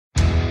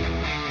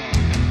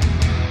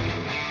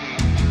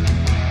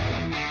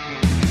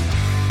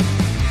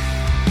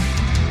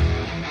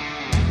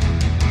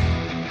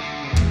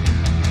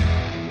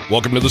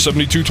Welcome to the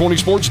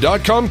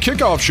 7220sports.com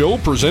Kickoff Show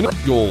presented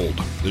by Gold.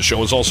 This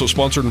show is also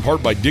sponsored in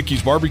part by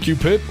Dickey's Barbecue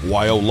Pit,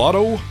 Wyo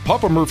Lotto,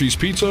 Papa Murphy's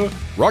Pizza,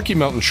 Rocky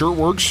Mountain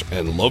Shirtworks,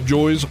 and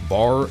Lovejoy's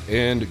Bar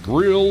and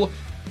Grill.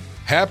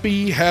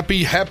 Happy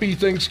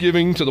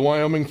Thanksgiving to the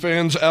Wyoming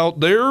fans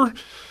out there.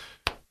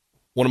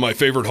 One of my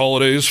favorite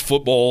holidays,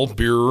 football,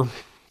 beer,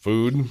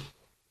 food.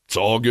 It's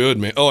all good,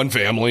 man. Oh, and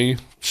family,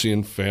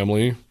 seeing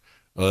family.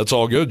 That's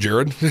all good,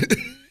 Jared.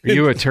 Are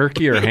you a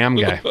turkey or ham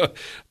guy?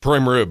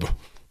 Prime rib.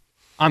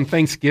 On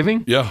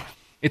Thanksgiving? Yeah.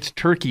 It's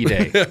turkey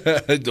day.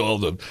 All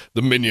the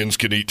minions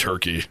can eat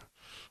turkey.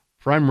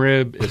 Prime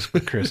rib is for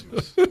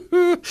Christmas.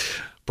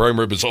 Prime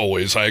rib is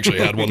always. I actually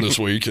had one this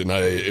week, and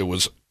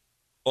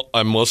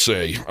I must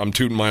say, I'm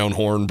tooting my own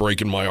horn,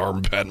 breaking my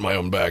arm, patting my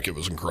own back. It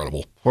was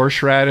incredible.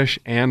 Horseradish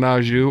and au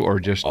jus,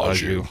 or just au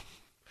jus?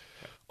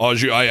 Au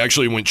jus. I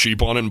actually went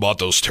cheap on it and bought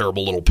those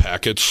terrible little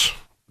packets,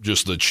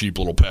 just the cheap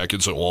little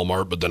packets at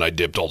Walmart, but then I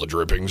dipped all the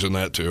drippings in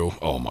that too.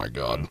 Oh, my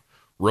God.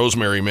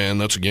 Rosemary, man,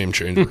 that's a game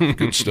changer.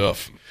 Good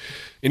stuff.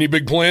 Any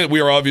big plan? We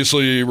are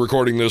obviously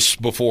recording this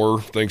before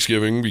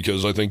Thanksgiving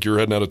because I think you're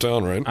heading out of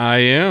town, right? I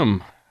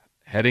am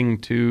heading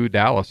to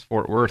Dallas,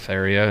 Fort Worth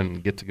area,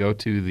 and get to go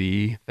to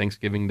the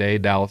Thanksgiving Day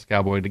Dallas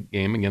Cowboy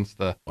game against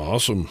the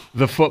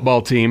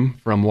football team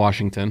from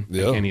Washington.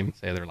 Yeah. I can't even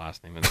say their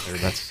last name in there.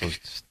 That's so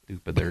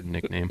stupid, their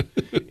nickname.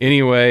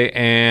 Anyway,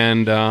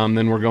 and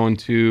then we're going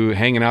to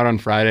hanging out on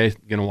Friday.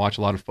 Going to watch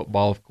a lot of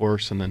football, of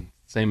course, and then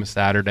same as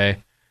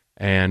Saturday.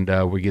 And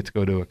we get to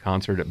go to a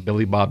concert at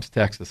Billy Bob's,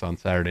 Texas on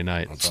Saturday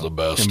night. That's the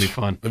best. It's going to be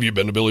fun. Have you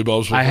been to Billy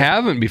Bob's before? I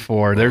haven't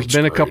before. There's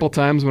been a couple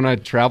times when I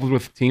traveled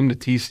with the team to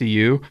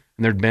TCU, and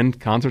there'd been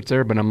concerts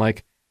there, but I'm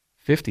like,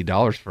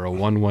 $50 for a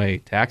one-way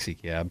taxi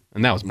cab.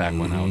 And that was back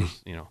when I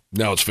was,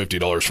 Now it's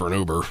 $50 for an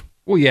Uber.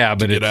 Well, yeah,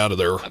 but get out of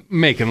there.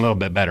 Making a little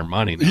bit better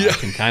money now. Yeah. I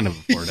can kind of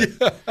afford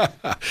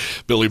it.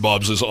 Billy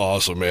Bob's is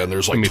awesome, man.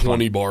 There's like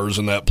 20 bars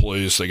in that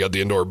place. They got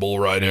the indoor bull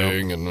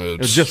riding. And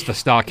it's just the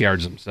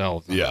stockyards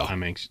themselves. Yeah. I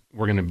mean,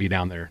 we're going to be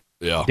down there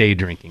day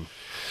drinking.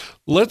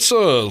 Let's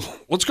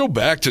go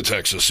back to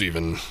Texas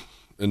even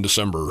in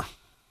December.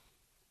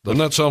 Doesn't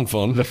that sound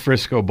fun? The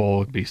Frisco Bowl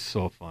would be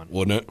so fun.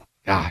 Wouldn't it?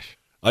 Gosh.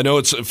 I know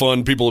it's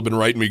fun. People have been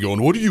writing me going,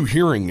 what are you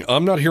hearing?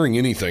 I'm not hearing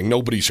anything.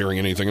 Nobody's hearing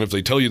anything. And if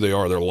they tell you they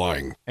are, they're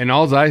lying. And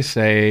all I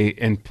say,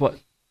 in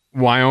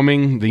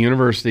Wyoming, the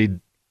University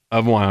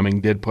of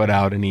Wyoming did put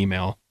out an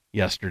email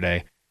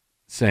yesterday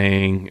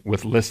saying,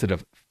 with listed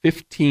of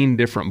 15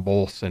 different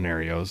bowl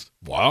scenarios.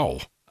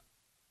 Wow.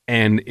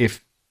 And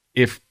if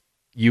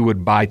you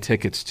would buy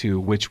tickets to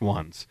which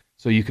ones.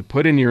 So you could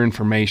put in your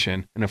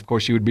information, and of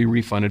course you would be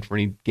refunded for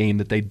any game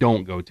that they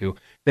don't go to.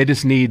 They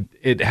just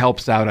it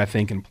helps out, I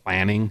think, in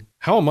planning.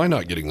 How am I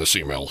not getting this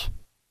email?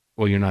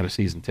 Well, you're not a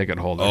season ticket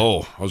holder.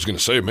 Oh, I was going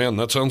to say, man,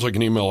 that sounds like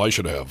an email I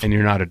should have. And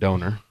you're not a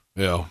donor.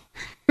 Yeah.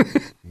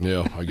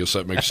 Yeah, I guess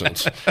that makes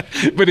sense.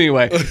 But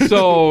anyway,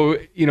 so,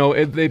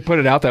 they put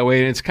it out that way,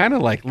 and it's kind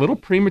of like a little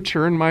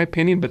premature in my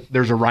opinion, but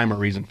there's a rhyme or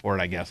reason for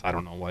it, I guess. I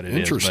don't know what it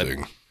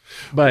Interesting. is.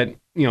 But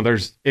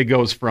it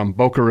goes from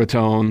Boca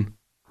Raton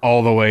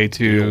all the way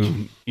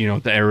to,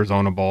 the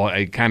Arizona Bowl.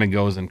 It kind of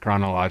goes in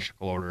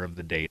chronological order of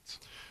the dates.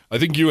 I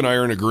think you and I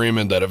are in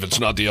agreement that if it's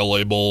not the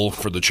LA Bowl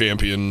for the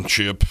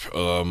championship,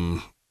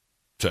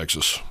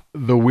 Texas.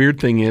 The weird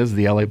thing is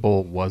the LA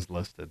Bowl was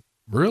listed.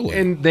 Really?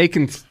 And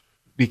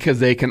because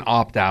they can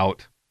opt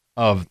out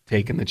of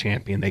taking the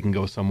champion, they can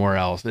go somewhere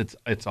else.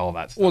 It's all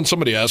that stuff. Well, and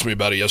somebody asked me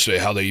about it yesterday,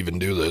 how they even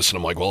do this. And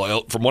I'm like,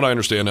 well, from what I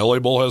understand, LA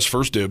Bowl has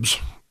first dibs.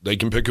 They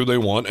can pick who they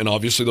want, and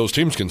obviously those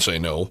teams can say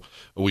no.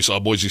 We saw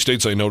Boise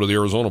State say no to the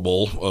Arizona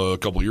Bowl a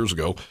couple years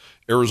ago.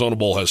 Arizona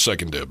Bowl has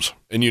second dibs.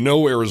 And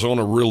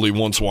Arizona really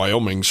wants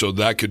Wyoming, so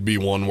that could be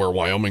one where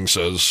Wyoming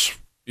says,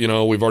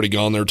 we've already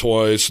gone there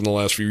twice in the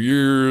last few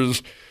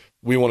years.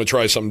 We want to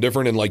try something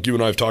different. And like you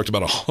and I have talked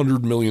about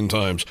 100 million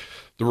times,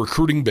 the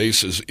recruiting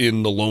base is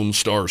in the Lone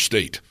Star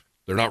State.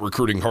 They're not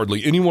recruiting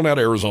hardly anyone out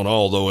of Arizona,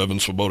 although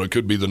Evan Swoboda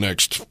could be the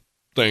next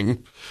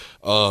thing.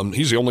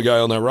 He's the only guy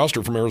on that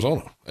roster from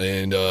Arizona.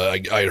 And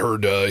I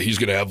heard he's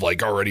going to have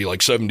already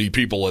 70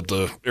 people at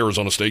the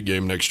Arizona State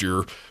game next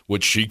year,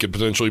 which he could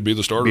potentially be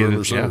the starter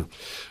or center.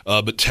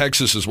 Yeah. But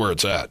Texas is where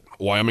it's at.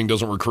 Wyoming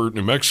doesn't recruit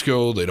New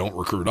Mexico. They don't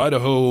recruit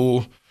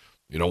Idaho.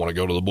 You don't want to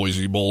go to the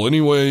Boise Bowl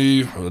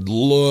anyway.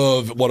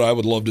 What I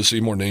would love to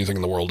see more than anything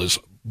in the world is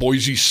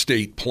Boise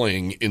State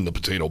playing in the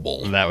Potato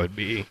Bowl. That would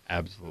be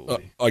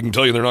absolutely. I can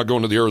tell you they're not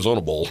going to the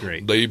Arizona Bowl.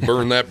 Great. They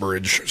burned that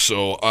bridge,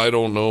 so I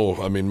don't know.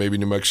 I mean, maybe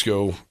New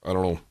Mexico. I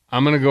don't know.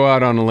 I'm going to go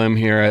out on a limb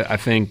here. I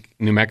think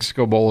New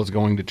Mexico Bowl is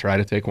going to try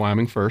to take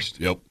Wyoming first.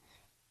 Yep.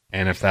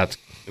 And if that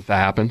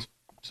happens,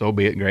 so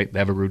be it. Great. They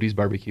have a Rudy's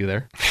barbecue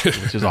there,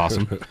 which is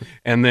awesome.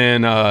 And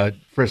then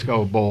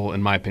Frisco Bowl,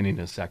 in my opinion,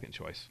 is second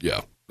choice.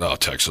 Yeah. Oh,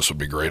 Texas would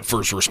be great.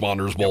 First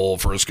Responders Bowl,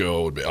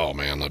 Frisco would be. Oh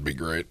man, that'd be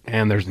great.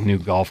 And there's a new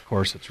golf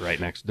course that's right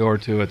next door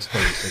to it. It's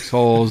 36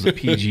 holes. The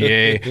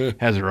PGA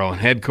has their own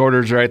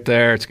headquarters right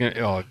there.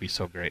 It'd be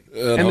so great.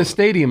 And the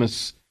stadium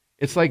it's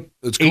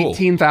cool.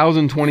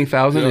 18,000,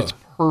 20,000. Yeah. It's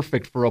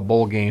perfect for a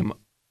bowl game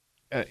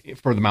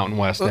for the Mountain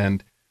West.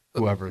 And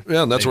whoever.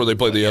 Yeah, and that's where they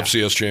play the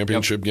FCS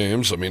championship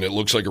games. I mean, it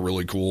looks like a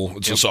really cool.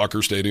 It's a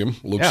soccer stadium.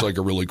 Looks like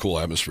a really cool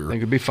atmosphere. I think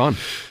it'd be fun.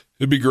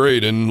 It'd be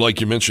great. And like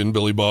you mentioned,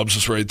 Billy Bob's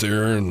is right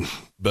there, and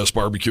best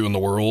barbecue in the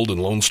world,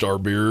 and Lone Star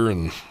beer,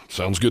 and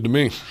sounds good to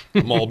me.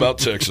 I'm all about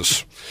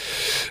Texas.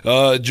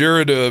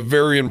 Jared, a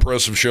very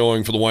impressive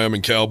showing for the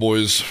Wyoming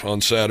Cowboys on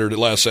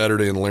last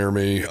Saturday in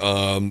Laramie.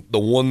 The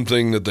one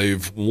thing that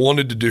they've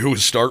wanted to do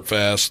is start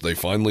fast. They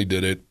finally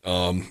did it.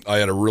 I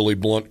had a really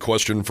blunt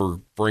question for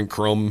Frank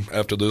Crum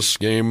after this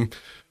game.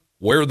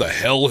 Where the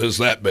hell has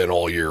that been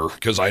all year?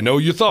 Because I know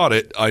you thought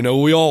it. I know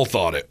we all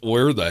thought it.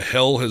 Where the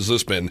hell has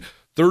this been?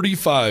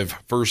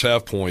 35 first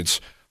half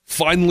points.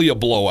 Finally a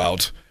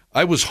blowout.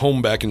 I was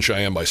home back in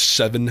Cheyenne by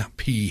 7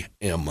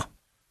 p.m.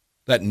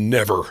 That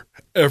never,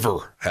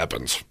 ever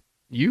happens.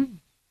 You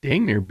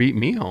dang near beat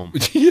me home.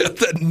 Yeah,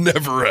 that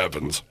never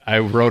happens. I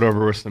rode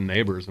over with some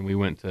neighbors, and we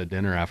went to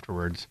dinner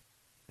afterwards.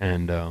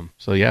 And it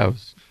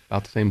was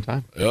about the same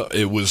time. Yeah,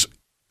 it was.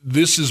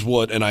 This is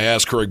what, and I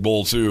asked Craig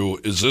Bowl too,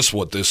 is this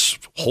what this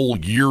whole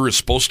year is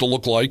supposed to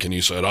look like? And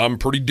he said, I'm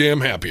pretty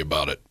damn happy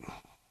about it.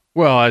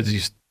 Well, as you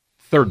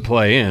third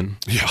play in,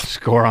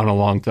 score on a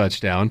long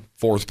touchdown.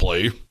 Fourth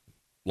play,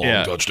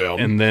 long touchdown.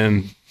 And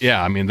then,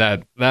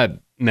 that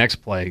next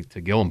play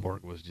to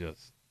Gillenborg was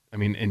just,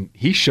 and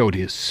he showed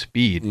his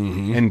speed.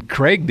 Mm-hmm. And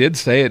Craig did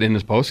say it in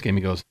his postgame.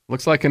 He goes,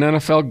 looks like an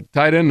NFL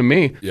tight end to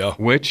me. Yeah.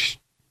 Which,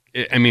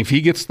 if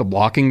he gets the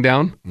blocking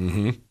down,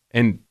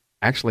 and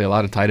actually a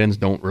lot of tight ends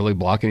don't really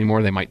block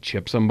anymore. They might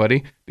chip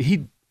somebody. But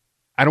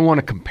I don't want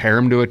to compare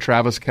him to a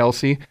Travis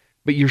Kelce,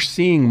 but you're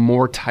seeing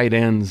more tight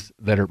ends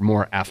that are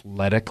more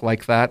athletic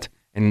like that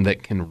and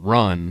that can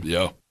run.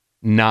 Yeah.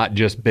 Not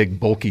just big,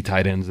 bulky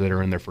tight ends that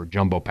are in there for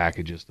jumbo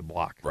packages to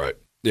block. Right.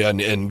 Yeah,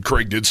 and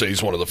Craig did say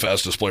he's one of the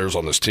fastest players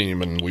on this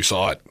team, and we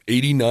saw it.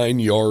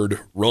 89-yard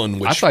run.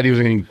 Which I thought he was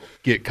going to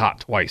get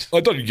caught twice.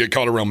 I thought he'd get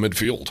caught around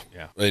midfield.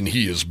 Yeah. And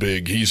he is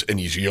big. He's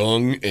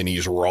young, and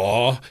he's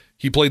raw.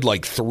 He played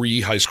like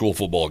 3 high school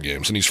football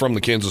games, and he's from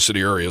the Kansas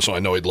City area, so I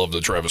know he'd love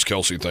the Travis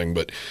Kelce thing.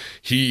 But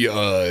he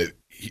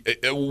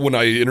when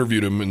I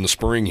interviewed him in the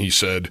spring, he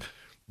said,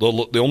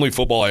 the only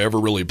football I ever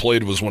really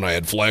played was when I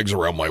had flags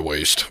around my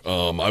waist.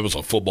 I was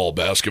a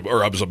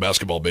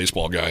basketball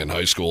baseball guy in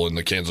high school in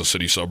the Kansas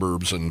City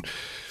suburbs, and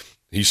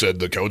he said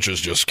the coaches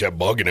just kept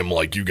bugging him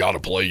like, you got to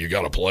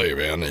play,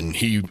 man. And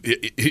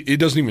it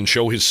doesn't even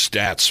show his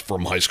stats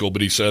from high school,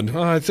 but he said,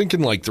 I think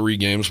in like 3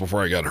 games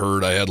before I got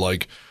hurt, I had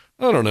like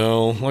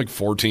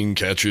 14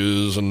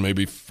 catches and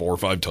maybe 4 or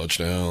 5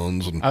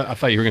 touchdowns. And I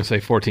thought you were going to say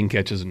 14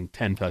 catches and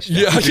 10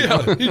 touchdowns.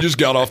 Yeah. He just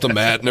got off the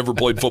mat, never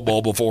played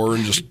football before,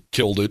 and just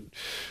killed it.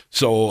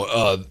 So,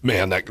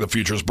 the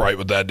future's bright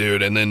with that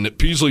dude. And then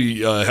Peasley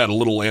had a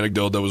little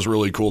anecdote that was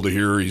really cool to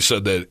hear. He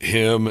said that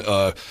him,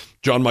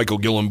 John Michael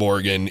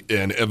Gillenborg,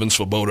 and Evan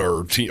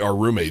Svoboda are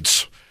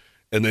roommates.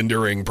 And then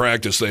during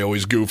practice, they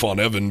always goof on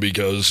Evan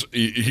because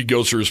he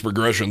goes through his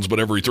progressions, but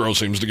every throw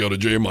seems to go to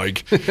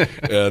J-Mike.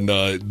 And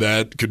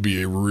that could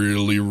be a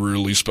really,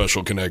 really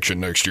special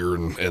connection next year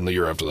and the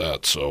year after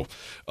that. So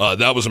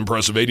that was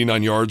impressive.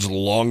 89 yards, the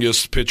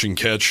longest pitch and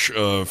catch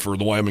for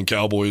the Wyoming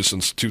Cowboys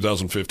since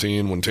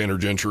 2015 when Tanner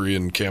Gentry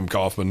and Cam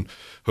Kaufman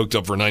hooked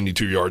up for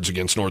 92 yards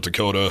against North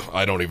Dakota.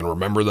 I don't even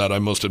remember that, I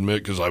must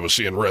admit, because I was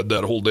seeing red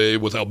that whole day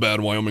with how bad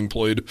Wyoming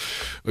played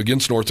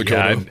against North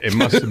Dakota. Yeah, it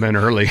must have been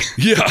early.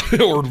 Yeah,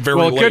 or very late.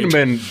 Well, it couldn't have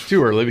been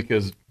too early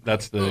because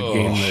that's the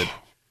game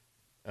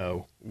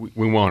that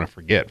we want to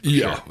forget.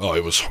 Yeah, sure.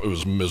 It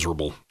was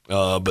miserable.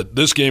 But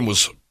this game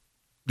was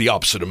the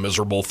opposite of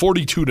miserable.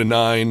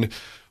 42-9.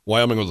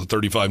 Wyoming with a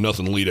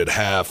 35-0 lead at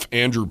half.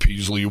 Andrew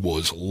Peasley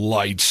was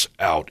lights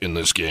out in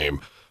this game.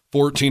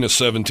 14 of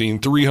 17,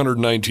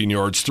 319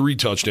 yards, 3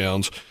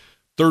 touchdowns.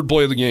 Third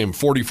play of the game,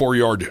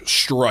 44-yard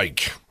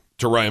strike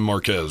to Ryan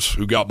Marquez,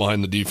 who got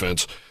behind the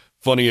defense.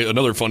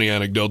 Another funny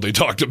anecdote they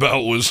talked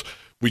about was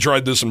we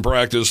tried this in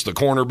practice. The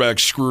cornerback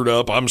screwed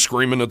up. I'm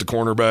screaming at the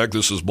cornerback.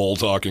 This is Bull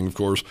talking, of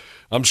course.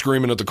 I'm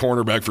screaming at the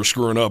cornerback for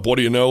screwing up. What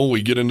do you know?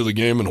 We get into the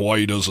game, and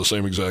Hawaii does the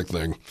same exact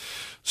thing.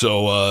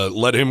 So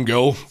let him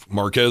go.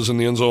 Marquez in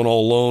the end zone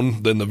all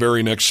alone. Then the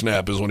very next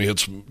snap is when he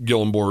hits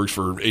Gillenborg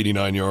for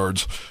 89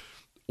 yards.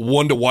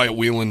 One to Wyatt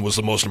Whelan was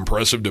the most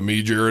impressive to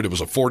me, Jared. It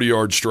was a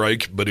 40-yard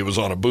strike, but it was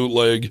on a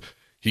bootleg.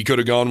 He could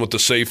have gone with the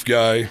safe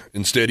guy.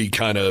 Instead, he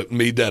kind of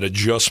made that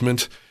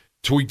adjustment,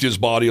 tweaked his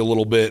body a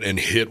little bit, and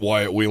hit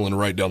Wyatt Whelan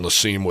right down the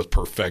seam with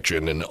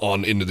perfection, and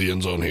on into the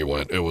end zone he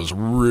went. It was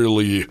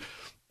really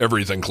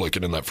everything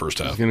clicking in that first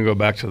half. I was going to go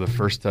back to the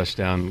first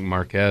touchdown,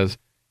 Marquez.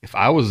 If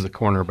I was the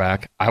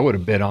cornerback, I would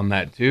have bet on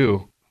that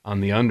too,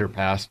 on the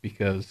underpass,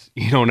 because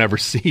you don't ever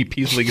see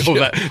Peasley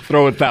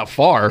throw it that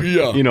far.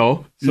 Yeah.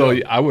 So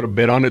I would have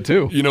bet on it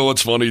too. You know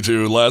what's funny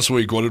too? Last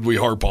week, what did we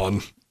harp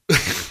on?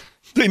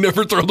 They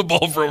never throw the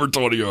ball for over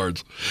 20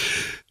 yards.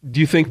 Do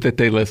you think that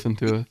they listened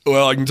to us?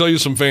 Well, I can tell you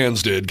some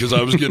fans did, because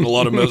I was getting a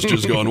lot of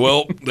messages going,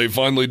 well, they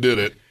finally did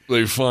it.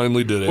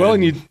 Well,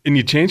 and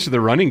you changed to the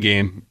running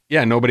game.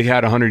 Yeah, nobody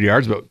had 100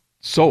 yards, but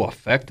so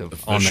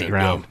effective on the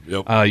ground.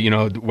 Yeah.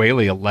 Yep.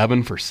 Whaley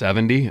 11 for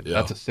 70. Yep.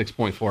 That's a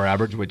 6.4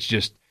 average, which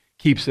just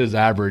keeps his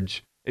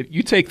average. If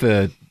you take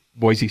the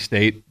Boise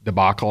State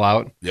debacle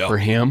out for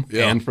him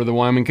and for the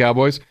Wyoming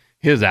Cowboys,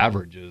 his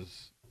average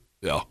is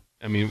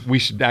I mean, we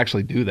should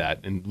actually do that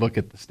and look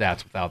at the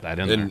stats without that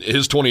in there. And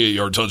his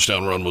 28-yard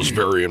touchdown run was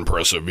very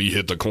impressive. He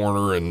hit the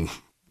corner and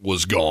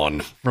was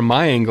gone. From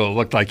my angle, it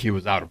looked like he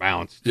was out of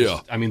bounds.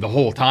 I mean, the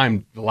whole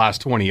time, the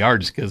last 20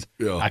 yards, because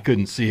I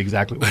couldn't see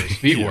exactly where his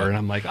feet were. And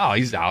I'm like, oh,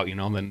 he's out,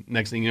 And then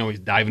next thing you know, he's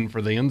diving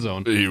for the end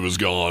zone. He was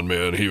gone,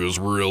 man. He was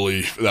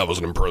really – that was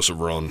an impressive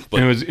run.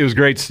 But and it was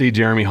great to see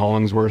Jeremy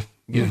Hollingsworth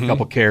get a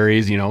couple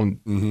carries,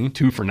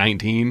 2 for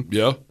 19.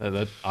 Yeah.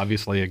 That's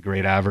obviously a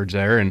great average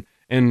there.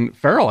 And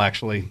Farrell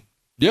actually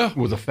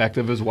was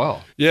effective as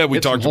well. Yeah, we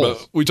talked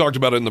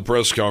about it in the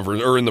press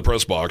conference or in the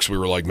press box. We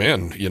were like,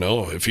 man,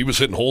 if he was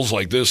hitting holes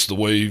like this the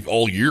way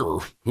all year,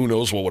 who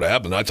knows what would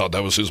happen. I thought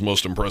that was his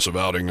most impressive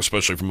outing,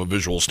 especially from a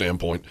visual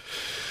standpoint.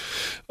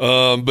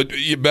 But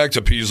back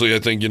to Peasley, I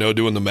think,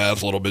 doing the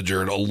math a little bit,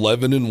 Jared,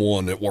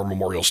 11-1 at War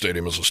Memorial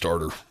Stadium as a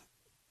starter.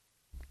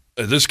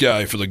 This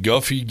guy, for the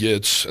guff he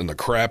gets and the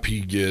crap he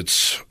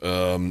gets,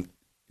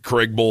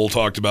 Craig Bohl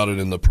talked about it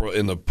in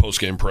the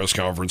post-game press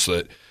conference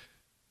that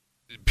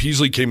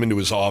Peasley came into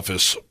his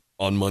office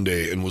on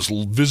Monday and was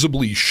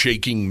visibly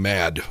shaking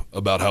mad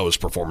about how his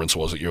performance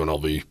was at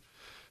UNLV.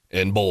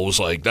 And Bohl was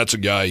like, that's a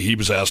guy, he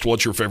was asked,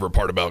 what's your favorite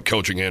part about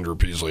coaching Andrew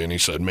Peasley? And he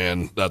said,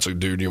 man, that's a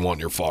dude you want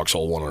in your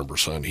foxhole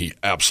 100%. He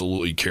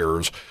absolutely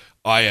cares.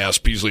 I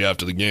asked Peasley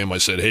after the game, I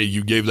said, hey,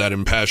 you gave that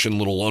impassioned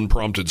little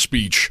unprompted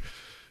speech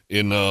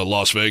in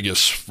Las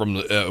Vegas from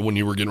when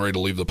you were getting ready to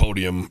leave the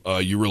podium.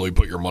 You really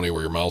put your money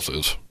where your mouth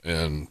is,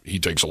 and he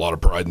takes a lot of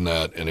pride in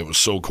that, and it was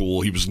so cool.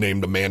 He was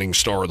named a Manning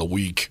Star of the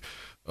Week.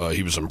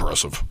 He was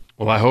impressive.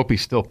 Well, I hope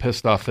he's still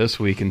pissed off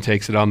this week and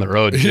takes it on the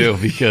road, too,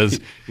 because,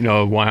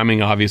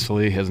 Wyoming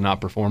obviously has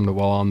not performed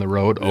well on the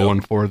road,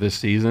 0-4 this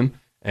season,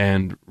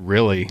 and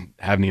really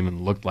haven't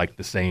even looked like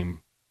the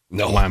same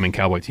Wyoming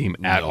Cowboy team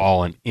at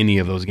all in any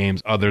of those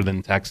games other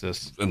than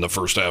Texas. In the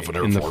first half of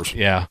Air Force.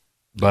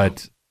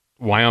 But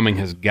Wyoming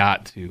has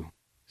got to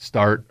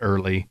start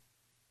early,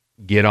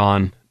 get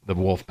on the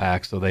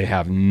Wolfpack so they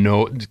have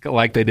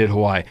like they did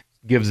Hawaii,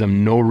 gives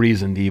them no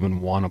reason to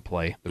even want to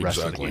play the rest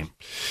of the game.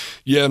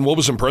 Yeah, and what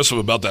was impressive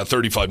about that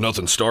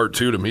 35-0 start,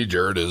 too, to me,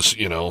 Jared, is,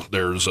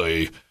 there's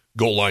a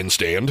goal line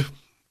stand.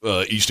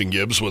 Easton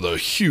Gibbs with a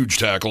huge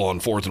tackle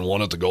on 4th and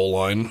 1 at the goal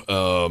line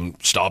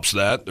stops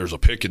that. There's a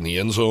pick in the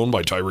end zone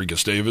by Tyree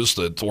Gustavus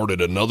that thwarted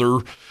another.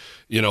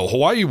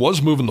 Hawaii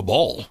was moving the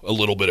ball a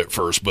little bit at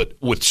first, but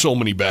with so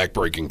many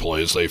back-breaking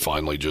plays, they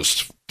finally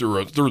just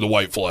threw the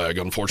white flag,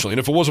 unfortunately. And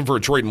if it wasn't for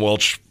a Trayton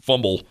Welch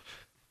fumble,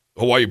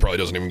 Hawaii probably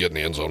doesn't even get in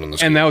the end zone in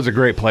this game. And that was a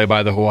great play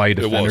by the Hawaii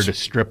defender to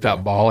strip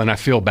that ball. And I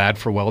feel bad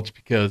for Welch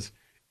because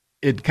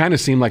it kind of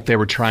seemed like they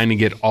were trying to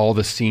get all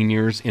the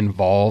seniors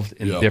involved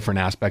in different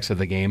aspects of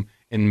the game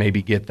and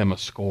maybe get them a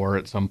score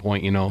at some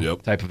point,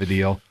 type of a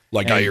deal.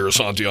 Like Ayer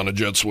Asante on a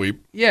jet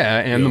sweep. Yeah,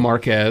 and the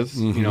Marquez,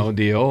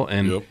 deal.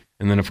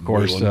 And then, of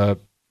course, I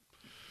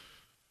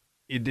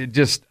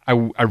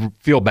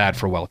feel bad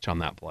for Welch on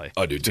that play.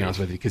 I do, too. To be honest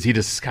with you, because he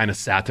just kind of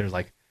sat there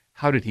like,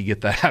 how did he get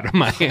that out of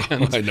my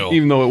hands? I know.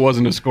 Even though it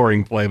wasn't a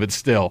scoring play, but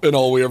still. And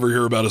all we ever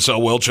hear about is how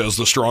Welch has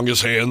the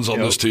strongest hands on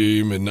this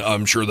team, and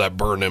I'm sure that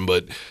burned him.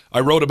 But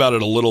I wrote about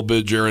it a little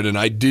bit, Jared, and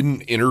I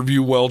didn't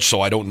interview Welch,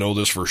 so I don't know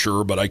this for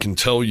sure, but I can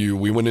tell you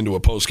we went into a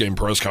post-game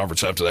press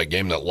conference after that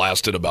game that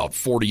lasted about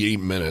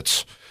 48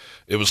 minutes.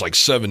 It was like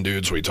 7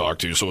 dudes we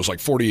talked to, so it was like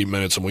 48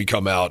 minutes, and we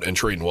come out, and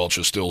Trayton Welch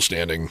is still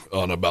standing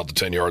on about the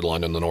 10-yard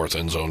line in the north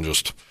end zone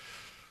just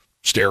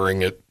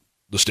staring at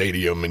the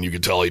stadium, and you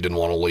could tell he didn't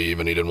want to leave,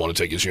 and he didn't want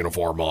to take his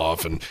uniform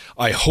off. And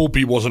I hope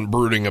he wasn't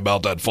brooding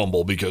about that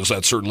fumble because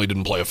that certainly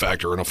didn't play a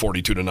factor in a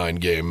 42-9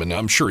 game, and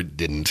I'm sure it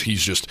didn't.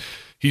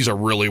 He's a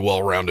really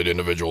well-rounded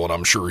individual, and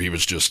I'm sure he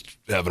was just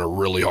having a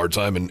really hard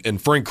time.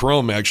 And Frank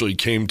Crum actually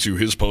came to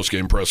his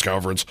post-game press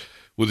conference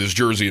with his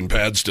jersey and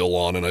pad still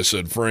on, and I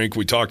said, Frank,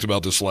 we talked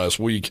about this last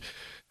week.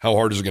 How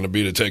hard is it going to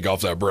be to take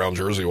off that brown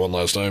jersey one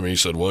last time? And he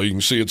said, well, you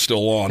can see it's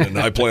still on, and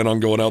I plan on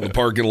going out in the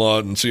parking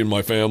lot and seeing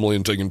my family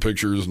and taking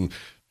pictures, and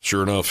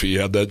sure enough, he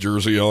had that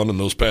jersey on and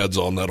those pads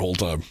on that whole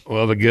time.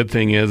 Well, the good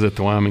thing is that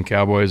the Wyoming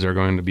Cowboys are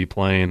going to be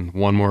playing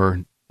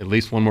at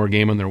least one more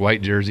game in their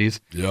white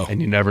jerseys,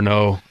 and you never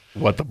know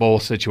what the bowl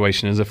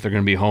situation is, if they're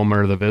going to be home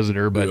or the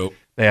visitor, but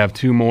they have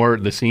 2 more,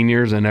 the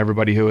seniors and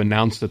everybody who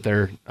announced that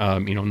they're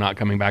not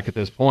coming back at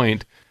this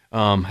point,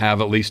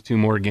 have at least 2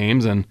 more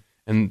games,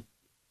 and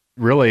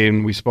really,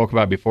 and we spoke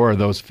about before,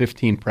 those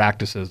 15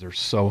 practices are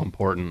so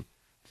important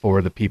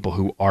for the people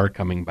who are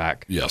coming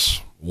back.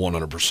 Yes,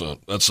 100%.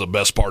 That's the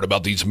best part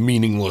about these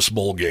meaningless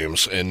bowl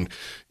games. And,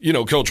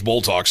 Coach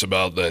Bohl talks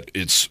about that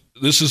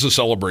this is a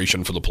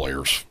celebration for the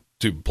players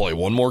to play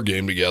one more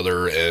game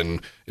together,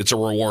 and it's a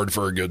reward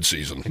for a good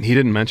season. And he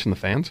didn't mention the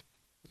fans?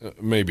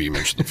 Maybe he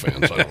mentioned the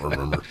fans. I don't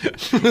remember.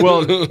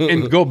 Well,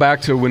 and go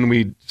back to when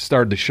we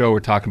started the show, we're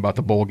talking about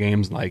the bowl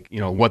games, like,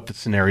 what the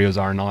scenarios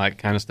are and all that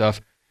kind of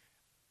stuff.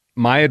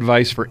 My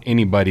advice for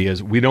anybody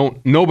is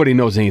nobody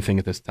knows anything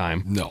at this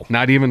time. No.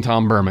 Not even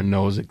Tom Berman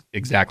knows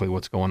exactly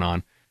what's going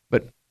on.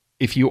 But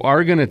if you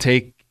are going to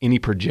take any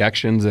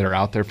projections that are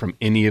out there from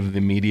any of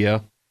the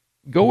media,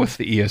 go with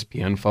the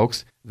ESPN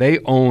folks. They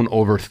own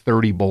over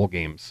 30 bowl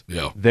games.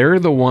 Yeah. They're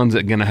the ones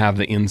that are going to have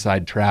the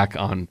inside track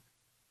on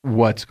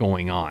what's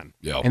going on.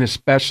 Yeah. And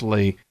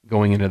especially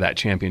going into that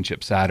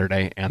championship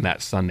Saturday and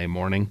that Sunday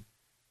morning.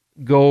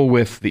 Go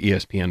with the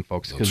ESPN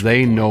folks because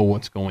they know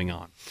what's going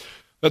on.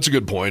 That's a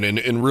good point.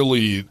 And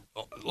really,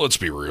 let's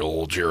be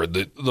real, Jared,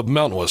 the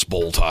Mountain West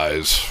bowl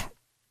ties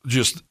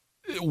just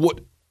what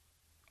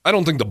I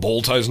don't think the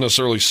bowl ties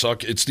necessarily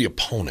suck. It's the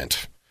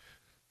opponent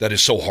that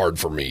is so hard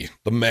for me.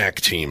 The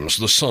MAC teams,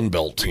 the Sun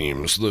Belt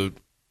teams,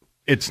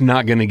 it's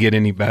not going to get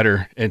any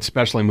better,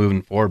 especially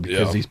moving forward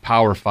because these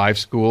Power 5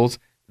 schools,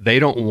 they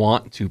don't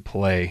want to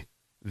play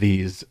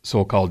these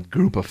so-called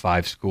Group of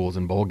 5 schools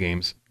in bowl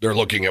games. They're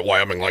looking at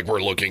Wyoming like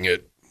we're looking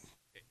at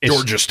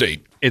Georgia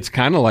State. It's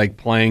kind of like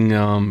playing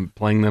them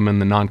in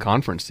the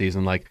non-conference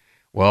season. Like,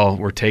 well,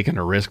 we're taking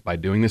a risk by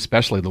doing this,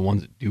 especially the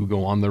ones that do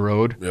go on the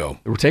road. Yeah.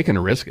 We're taking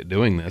a risk at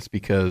doing this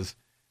because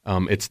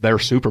it's their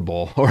Super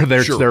Bowl or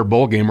their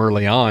bowl game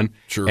early on.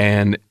 Sure.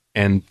 And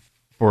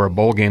for a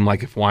bowl game,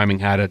 like if Wyoming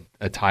had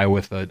a tie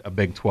with a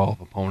Big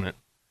 12 opponent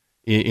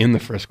in the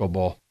Frisco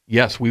Bowl,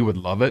 yes, we would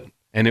love it.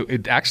 And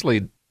it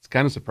actually, it's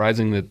kind of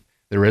surprising that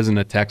there isn't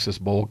a Texas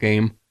Bowl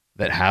game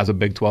that has a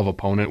Big 12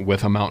 opponent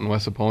with a Mountain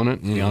West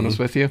opponent, to be honest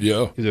with you.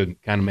 Yeah. Because it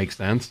would kind of make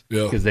sense.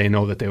 Yeah. Because they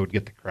know that they would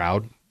get the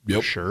crowd,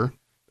 for sure.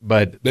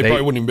 But they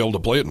probably wouldn't even be able to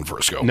play it in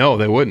Frisco. No,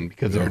 they wouldn't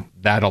because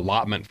that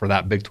allotment for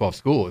that Big 12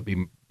 school would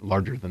be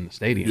larger than the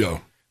stadium. Yeah.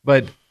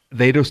 But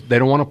they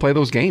don't want to play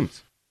those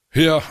games.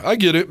 Yeah, I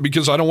get it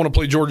because I don't want to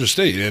play Georgia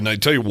State. And I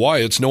tell you why,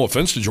 it's no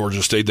offense to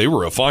Georgia State. They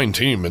were a fine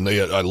team, and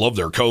I love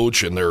their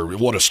coach, and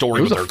what a story.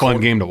 It was a fun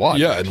game to watch.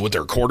 Yeah, and with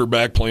their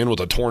quarterback playing with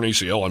a torn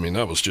ACL, I mean,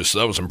 that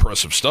was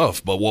impressive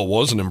stuff. But what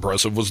wasn't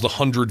impressive was the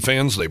 100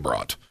 fans they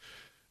brought.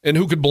 And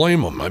who could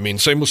blame them? I mean,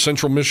 same with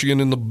Central Michigan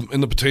in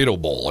the Potato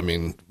Bowl. I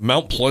mean,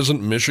 Mount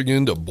Pleasant,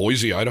 Michigan to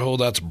Boise, Idaho,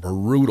 that's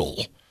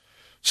brutal.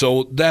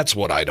 So that's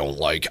what I don't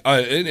like.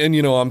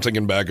 I'm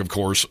thinking back, of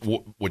course,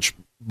 which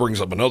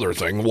brings up another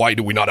thing. Why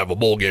do we not have a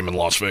bowl game in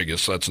Las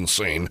Vegas? That's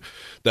insane.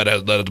 That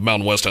the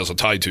Mountain West has a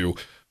tie to.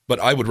 But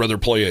I would rather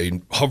play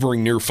a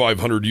hovering near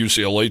 500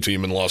 UCLA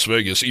team in Las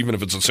Vegas, even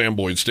if it's at Sam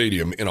Boyd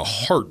Stadium, in a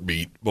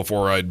heartbeat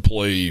before I'd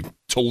play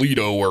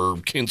Toledo or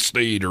Kent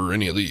State or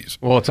any of these.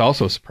 Well, it's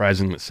also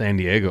surprising that San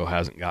Diego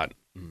hasn't got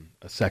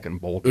a second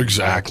bowl game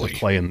to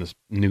play in this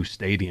new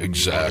stadium.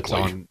 Exactly.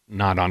 You know, it's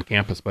not on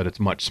campus, but it's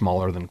much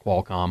smaller than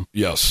Qualcomm.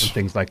 Yes. And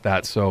things like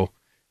that. So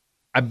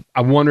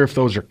I wonder if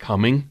those are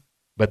coming,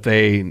 but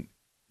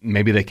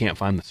maybe they can't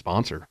find the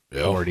sponsor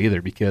for it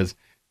either because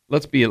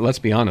let's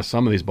be honest,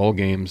 some of these bowl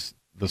games,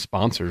 the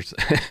sponsors,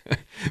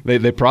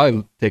 they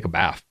probably take a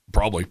bath.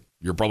 Probably.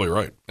 You're probably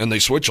right. And they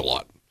switch a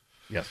lot.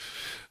 Yes.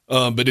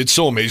 But it's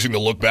so amazing to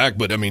look back.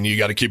 But, I mean, you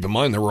got to keep in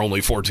mind there were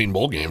only 14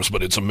 bowl games,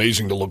 but it's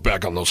amazing to look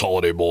back on those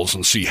holiday bowls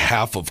and see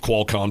half of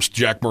Qualcomm's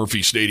Jack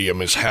Murphy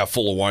Stadium is half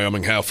full of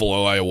Wyoming, half full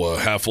of Iowa,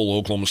 half full of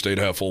Oklahoma State,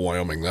 half full of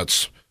Wyoming.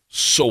 That's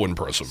so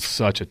impressive.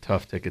 Such a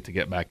tough ticket to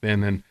get back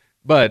then.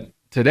 But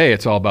today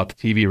it's all about the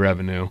TV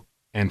revenue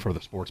and for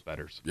the sports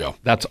bettors. Yeah.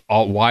 That's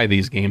all why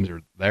these games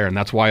are there, and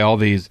that's why all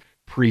these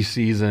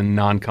preseason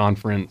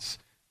non-conference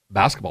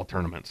basketball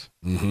tournaments.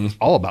 Mm-hmm. It's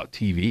all about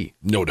TV.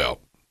 No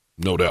doubt.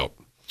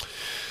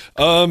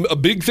 A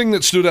big thing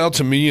that stood out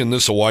to me in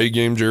this Hawaii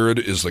game, Jared,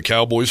 is the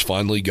Cowboys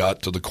finally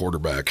got to the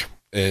quarterback.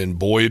 And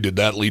boy, did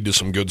that lead to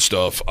some good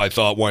stuff. I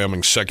thought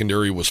Wyoming's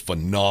secondary was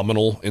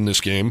phenomenal in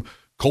this game.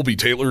 Colby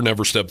Taylor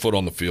never stepped foot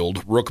on the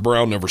field. Rook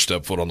Brown never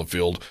stepped foot on the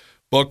field.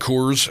 Buck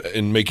Coors,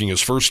 in making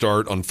his first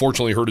start,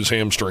 unfortunately hurt his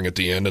hamstring at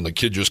the end, and the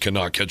kid just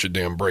cannot catch a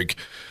damn break.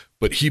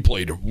 But he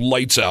played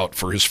lights out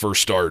for his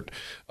first start.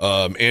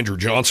 Andrew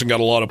Johnson got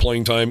a lot of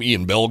playing time.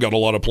 Ian Bell got a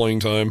lot of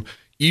playing time.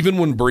 Even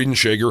when Braden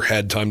Shager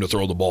had time to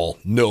throw the ball,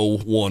 no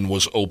one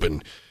was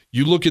open.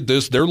 You look at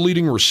this, their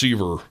leading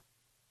receiver,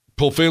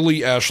 Pofeli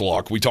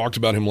Ashlock, we talked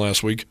about him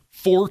last week,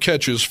 4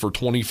 catches for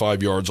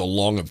 25 yards, a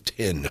long of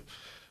 10.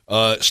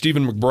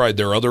 Stephen McBride,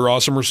 their other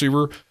awesome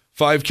receiver,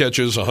 5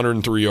 catches,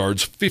 103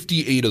 yards,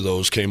 58 of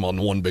those came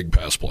on one big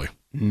pass play.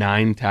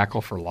 9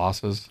 tackle for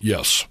losses.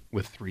 Yes.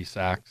 With 3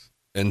 sacks.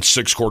 And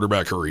 6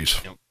 quarterback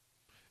hurries. Yep.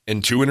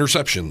 And 2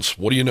 interceptions.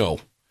 What do you know?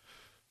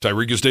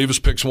 Tyrekus Davis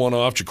picks one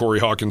off. Ja'Cory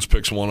Hawkins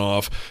picks one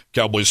off.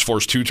 Cowboys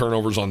forced 2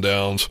 turnovers on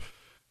downs.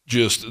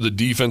 Just the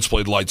defense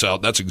played lights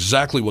out. That's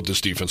exactly what this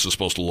defense is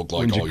supposed to look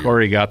like all year. When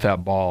Ja'Cory got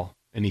that ball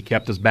and he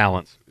kept his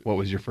balance, what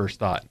was your first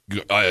thought?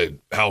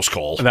 House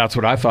call. That's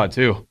what I thought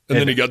too. And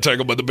then he got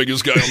tackled by the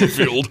biggest guy on the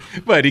field.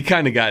 But he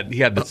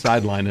had the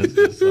sideline as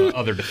his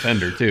other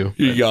defender too.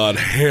 He got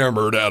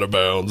hammered out of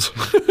bounds.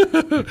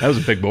 That was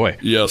a big boy.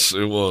 Yes,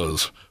 it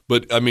was.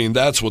 But, I mean,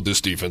 that's what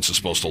this defense is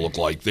supposed to look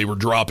like. They were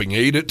dropping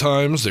 8 at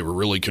times. They were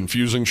really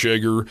confusing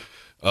Shager,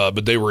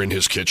 but they were in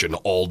his kitchen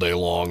all day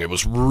long. It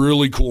was a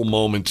really cool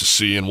moment to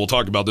see, and we'll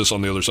talk about this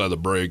on the other side of the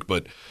break,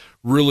 but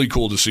really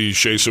cool to see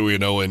Shea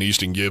Suianoa and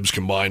Easton Gibbs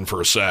combine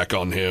for a sack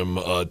on him.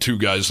 2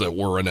 guys that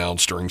were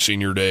announced during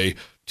senior day,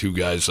 2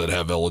 guys that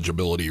have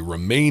eligibility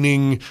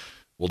remaining.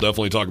 We'll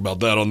definitely talk about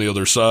that on the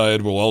other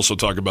side. We'll also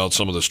talk about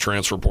some of this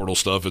transfer portal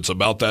stuff. It's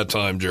about that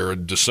time,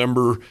 Jared.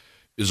 December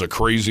is a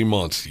crazy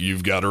month.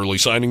 You've got early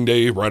signing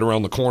day right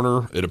around the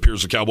corner. It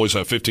appears the Cowboys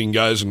have 15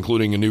 guys,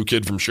 including a new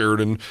kid from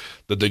Sheridan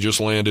that they just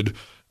landed.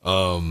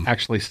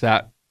 Actually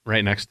sat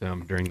right next to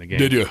him during the game.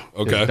 Did you?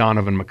 Okay.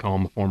 Donovan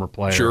McComb, a former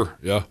player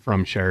yeah.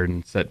 from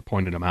Sheridan,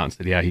 pointed him out and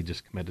said, yeah, he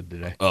just committed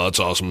today. That's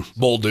awesome.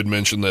 Bull did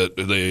mention that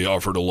they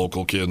offered a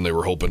local kid and they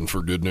were hoping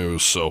for good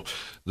news. So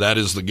that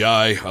is the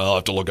guy. I'll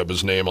have to look up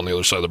his name on the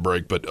other side of the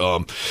break. But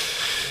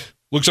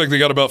looks like they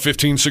got about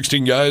 15,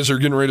 16 guys they're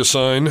getting ready to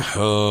sign.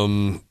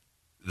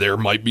 There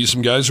might be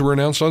some guys who were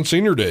announced on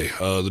senior day.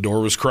 The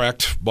door was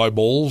cracked by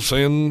Bull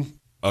saying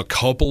a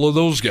couple of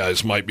those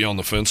guys might be on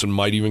the fence and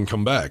might even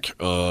come back.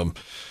 And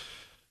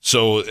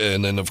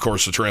then, of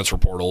course, the transfer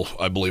portal,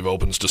 I believe,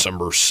 opens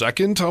December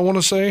 2nd, I want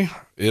to say.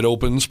 It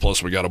opens,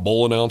 plus we got a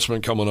bowl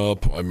announcement coming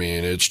up. I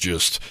mean, it's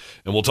just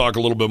 – and we'll talk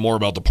a little bit more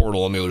about the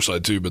portal on the other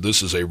side, too, but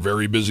this is a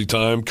very busy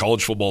time.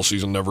 College football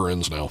season never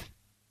ends now.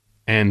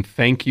 And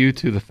thank you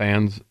to the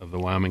fans of the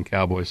Wyoming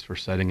Cowboys for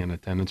setting an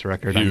attendance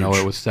record. Huge. I know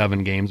it was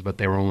 7 games, but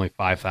they were only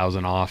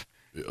 5,000 off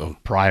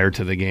prior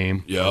to the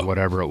game, or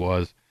whatever it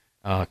was.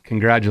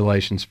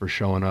 Congratulations for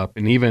showing up.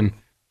 And even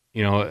 –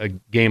 a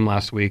game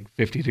last week,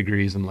 50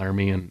 degrees in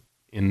Laramie and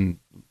in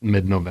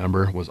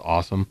mid-November was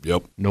awesome.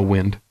 Yep. No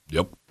wind.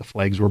 Yep. The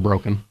flags were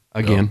broken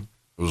again. Yep.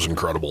 It was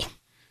incredible.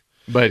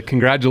 But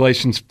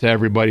congratulations to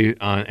everybody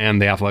and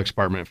the athletics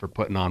department for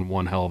putting on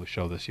one hell of a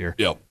show this year.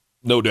 Yep,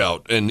 no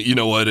doubt. And you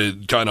know what?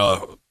 It kind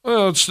of,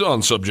 it's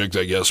on subject,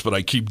 I guess, but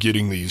I keep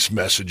getting these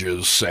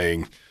messages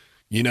saying,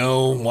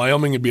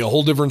 Wyoming would be a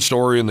whole different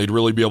story and they'd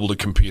really be able to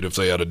compete if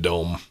they had a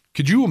dome.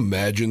 Could you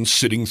imagine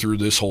sitting through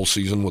this whole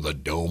season with a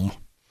dome?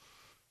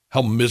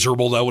 How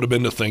miserable that would have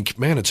been to think,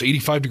 man, it's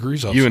 85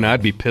 degrees outside. You and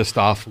I'd be pissed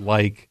off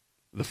like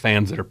the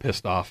fans that are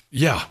pissed off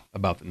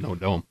about the no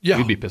dome. Yeah.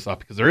 We'd be pissed off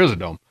because there is a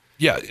dome.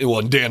 Yeah, well,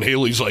 and Dan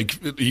Haley's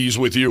like, he's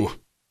with you.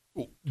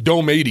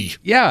 Dome 80.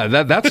 Yeah,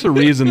 that's the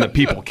reason that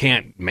people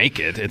can't make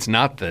it. It's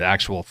not the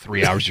actual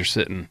 3 hours you're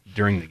sitting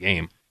during the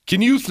game.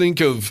 Can you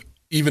think of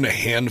even a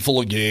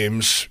handful of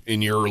games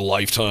in your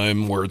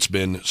lifetime where it's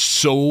been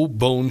so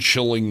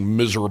bone-chilling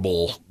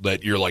miserable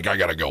that you're like, I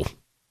got to go?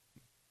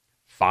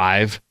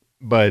 5.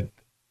 But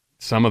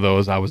some of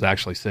those I was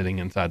actually sitting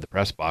inside the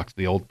press box,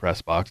 the old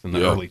press box in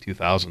the early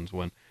 2000s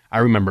when I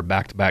remember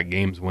back-to-back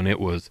games when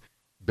it was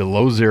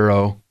below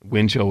 0,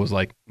 wind chill was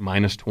like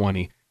minus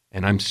 20,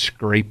 and I'm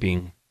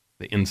scraping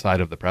the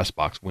inside of the press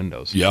box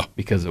windows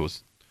because it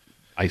was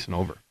icing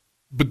over.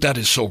 But that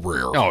is so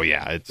rare. Oh,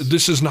 yeah.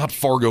 This is not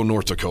Fargo,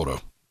 North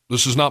Dakota.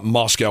 This is not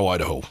Moscow,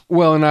 Idaho.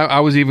 Well, and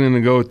I was even going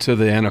to go to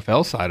the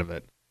NFL side of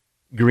it.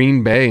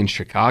 Green Bay and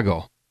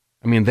Chicago.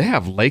 I mean, they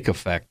have lake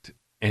effect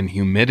and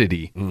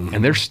humidity,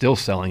 and they're still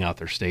selling out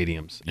their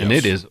stadiums. And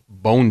it is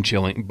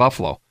bone-chilling.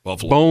 Buffalo.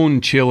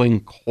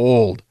 Bone-chilling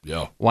cold.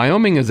 Yeah.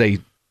 Wyoming is a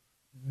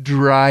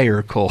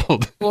drier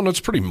cold. Well, and it's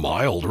pretty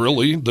mild,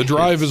 really. The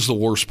drive is the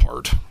worst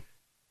part.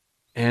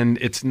 And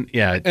it's, and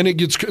it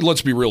gets,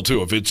 let's be real,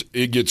 too,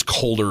 it gets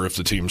colder if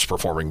the team's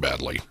performing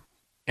badly.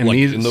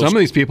 And some of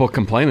these people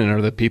complaining are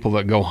the people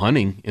that go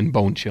hunting in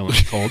bone-chilling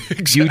cold.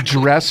 Exactly. You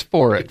dress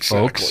for it,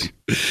 folks.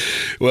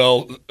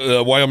 Well,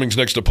 Wyoming's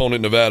next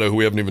opponent, Nevada, who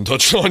we haven't even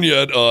touched on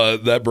yet,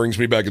 that brings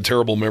me back a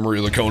terrible memory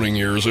of the Coning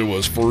years. It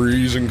was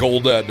freezing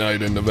cold that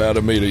night, and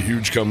Nevada made a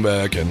huge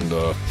comeback. And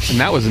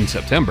that was in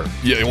September.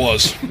 Yeah, it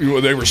was.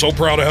 They were so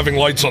proud of having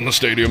lights on the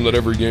stadium that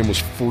every game was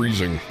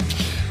freezing.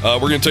 We're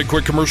going to take a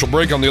quick commercial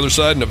break. On the other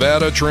side,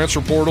 Nevada, transfer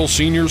portal,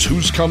 seniors,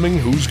 who's coming,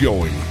 who's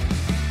going.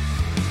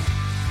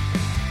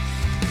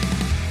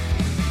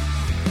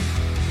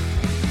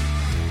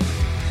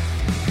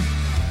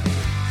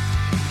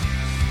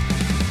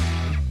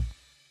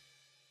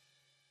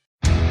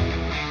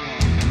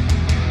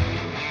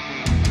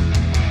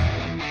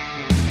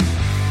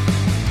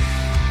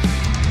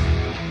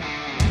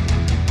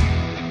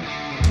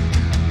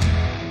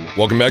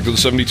 Welcome back to the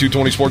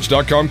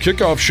 7220sports.com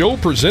Kickoff Show,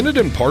 presented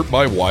in part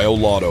by Wyo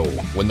Lotto.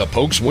 When the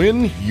Pokes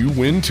win, you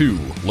win too.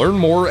 Learn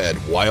more at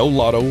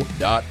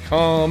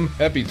wyolotto.com.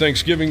 Happy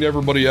Thanksgiving to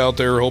everybody out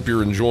there. Hope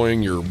you're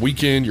enjoying your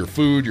weekend, your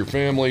food, your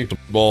family,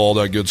 all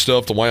that good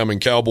stuff. The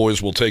Wyoming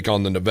Cowboys will take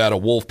on the Nevada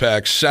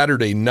Wolfpack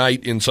Saturday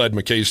night inside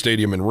McKay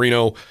Stadium in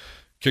Reno.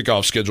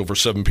 Kickoff scheduled for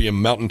 7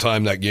 p.m. Mountain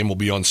Time. That game will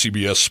be on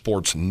CBS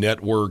Sports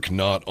Network,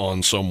 not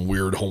on some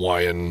weird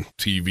Hawaiian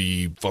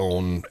TV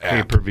phone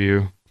app.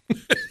 Pay-per-view.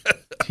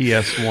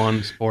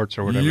 TS1 Sports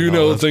or whatever. You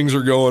know things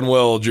are going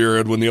well,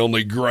 Jared, when the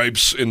only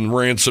gripes and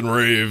rants and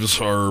raves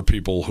are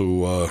people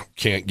who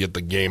can't get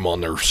the game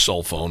on their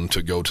cell phone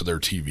to go to their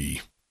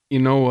TV. You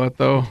know what,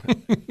 though?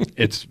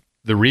 It's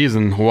the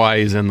reason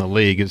Hawaii's in the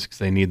league is because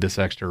they need this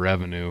extra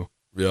revenue.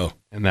 Yeah.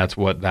 And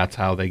that's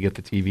how they get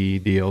the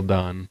TV deal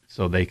done,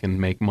 so they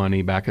can make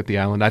money back at the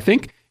island. I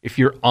think if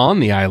you're on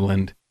the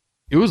island,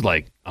 it was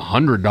like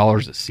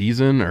 $100 a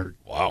season or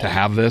to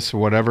have this or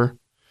whatever.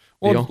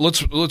 Well,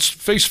 let's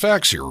face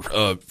facts here.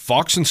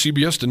 Fox and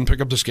CBS didn't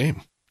pick up this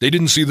game. They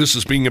didn't see this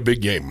as being a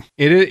big game.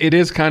 It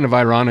is kind of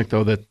ironic,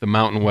 though, that the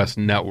Mountain West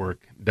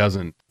Network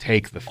doesn't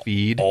take the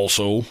feed.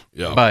 Also,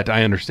 yeah. But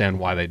I understand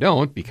why they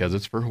don't, because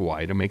it's for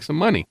Hawaii to make some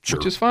money,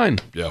 which is fine.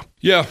 Yeah.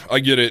 Yeah, I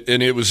get it.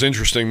 And it was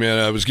interesting, man.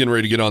 I was getting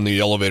ready to get on the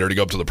elevator to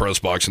go up to the press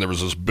box, and there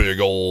was this big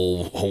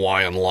old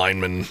Hawaiian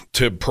lineman,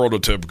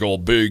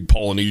 prototypical big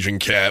Polynesian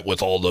cat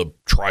with all the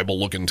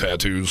tribal-looking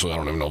tattoos. I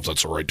don't even know if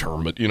that's the right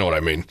term, but you know what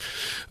I mean.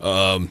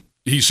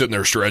 He's sitting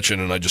there stretching,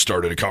 and I just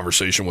started a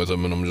conversation with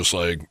him, and I'm just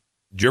like,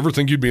 "Do you ever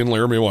think you'd be in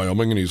Laramie,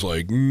 Wyoming?" And he's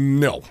like,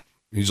 "No."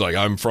 He's like,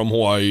 "I'm from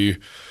Hawaii.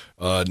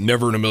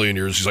 Never in a million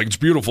years." He's like, "It's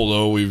beautiful,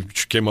 though. We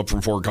came up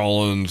from Fort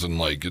Collins, and,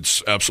 like,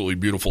 it's absolutely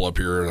beautiful up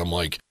here." And I'm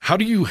like, "How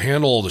do you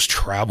handle all this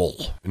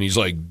travel?" And he's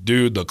like,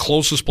 "Dude, the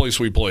closest place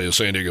we play is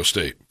San Diego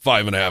State,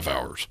 5.5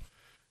 hours.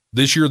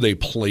 This year they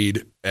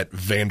played at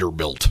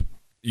Vanderbilt.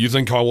 You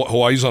think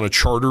Hawaii's on a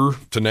charter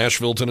to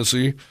Nashville,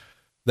 Tennessee?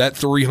 That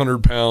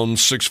 300-pound,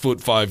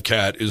 6'5"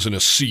 cat is in a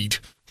seat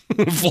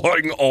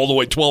flying all the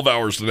way 12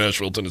 hours to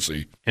Nashville,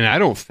 Tennessee." And I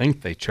don't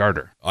think they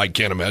charter. I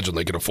can't imagine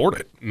they can afford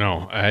it.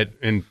 No,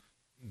 and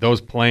those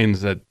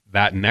planes at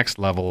that next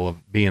level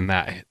of being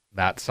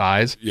that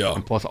size,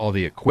 and plus all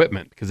the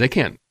equipment, because they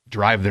can't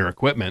drive their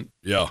equipment.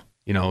 Yeah.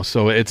 You know,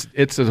 so it's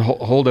a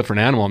whole different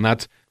animal, and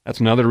that's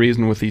another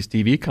reason with these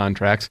TV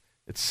contracts,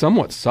 it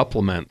somewhat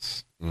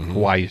supplements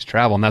Hawaii's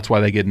travel, and that's why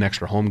they get an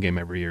extra home game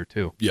every year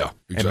too. Yeah,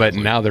 exactly. But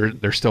now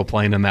they're still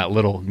playing in that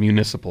little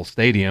municipal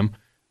stadium,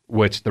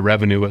 which the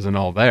revenue isn't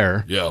all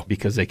there. Yeah.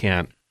 Because they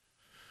can't.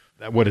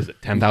 What is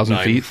it? 10,000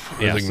 feet.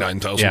 I think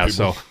 9,000. Yeah.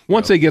 People. So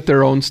once they get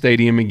their own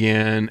stadium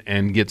again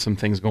and get some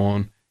things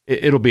going,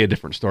 it'll be a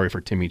different story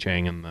for Timmy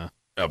Chang and the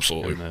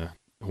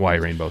Hawaii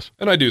Rainbows.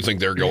 And I do think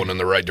they're going in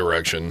the right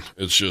direction.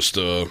 It's just,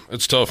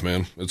 it's tough,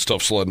 man. It's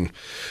tough sledding.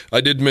 I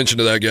did mention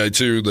to that guy,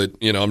 too,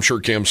 that, you know, I'm sure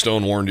Cam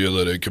Stone warned you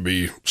that it could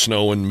be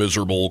snowing,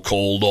 miserable,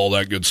 cold, all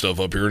that good stuff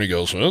up here. And he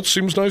goes, "Well, it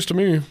seems nice to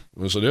me."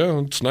 I said, "Yeah,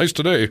 it's nice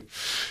today.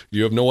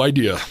 You have no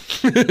idea."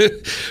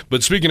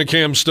 But speaking of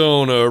Cam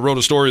Stone, wrote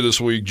a story this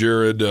week,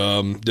 Jared,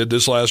 did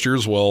this last year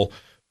as well.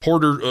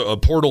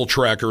 Portal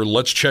tracker,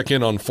 let's check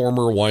in on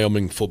former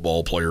Wyoming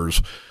football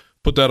players.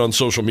 Put that on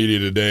social media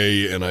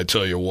today, and I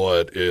tell you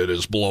what, it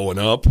is blowing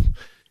up.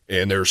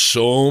 And there's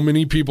so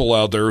many people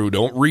out there who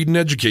don't read and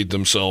educate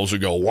themselves who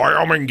go,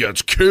 "Wyoming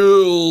gets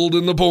killed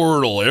in the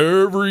portal.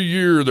 Every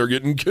year they're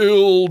getting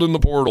killed in the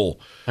portal."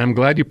 I'm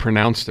glad you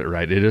pronounced it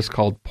right. It is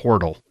called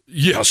portal.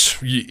 Yes,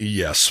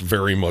 yes,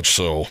 very much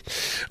so.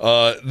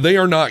 They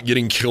are not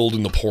getting killed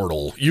in the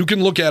portal. You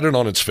can look at it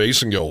on its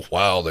face and go,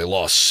 "Wow, they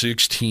lost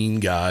 16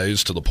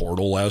 guys to the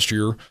portal last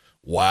year.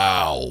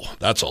 Wow,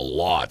 that's a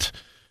lot."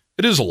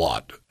 It is a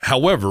lot.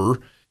 However,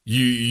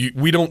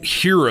 we don't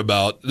hear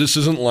about, this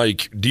isn't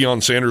like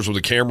Deion Sanders with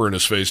a camera in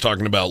his face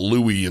talking about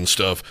Louis and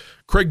stuff.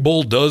 Craig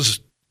Bull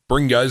does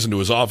bring guys into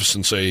his office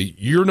and say,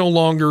 "You're no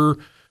longer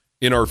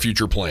in our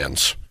future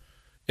plans."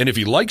 And if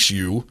he likes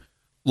you,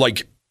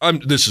 like,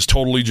 this is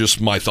totally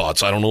just my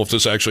thoughts. I don't know if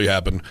this actually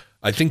happened.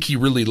 I think he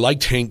really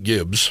liked Hank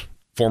Gibbs,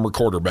 former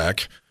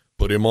quarterback,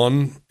 put him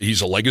on,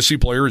 he's a legacy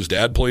player. His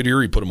dad played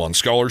here. He put him on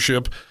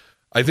scholarship.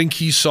 I think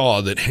he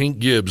saw that Hank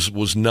Gibbs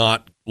was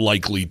not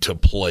likely to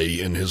play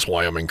in his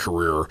Wyoming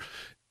career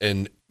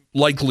and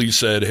likely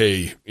said,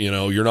 "Hey, you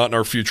know, you're not in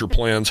our future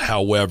plans.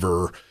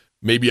 However,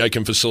 maybe I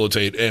can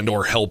facilitate and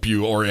or help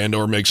you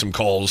or make some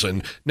calls."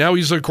 And now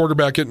he's a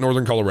quarterback at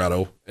Northern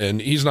Colorado, and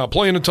he's not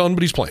playing a ton,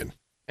 but he's playing.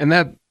 And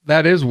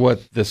that is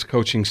what this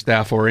coaching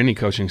staff or any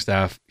coaching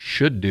staff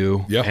should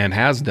do and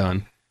has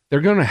done. They're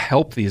going to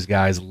help these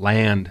guys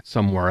land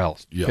somewhere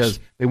else because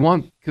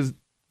because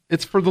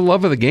it's for the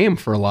love of the game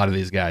for a lot of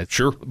these guys.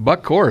 Sure.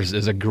 Buck Kors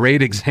is a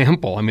great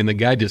example. I mean, the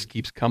guy just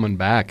keeps coming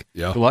back.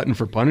 Yeah. Glutton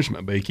for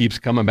punishment, but he keeps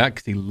coming back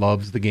because he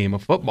loves the game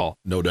of football.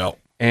 No doubt.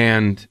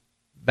 And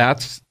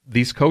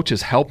these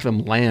coaches help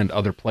them land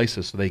other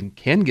places so they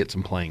can get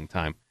some playing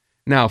time.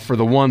 Now, for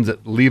the ones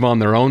that leave on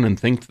their own and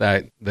think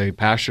that the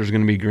pasture is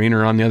going to be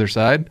greener on the other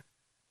side,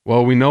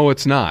 well, we know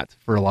it's not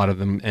for a lot of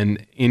them.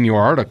 And in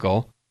your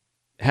article,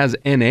 it has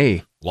NA.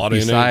 A lot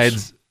of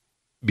NAs.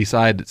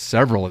 Besides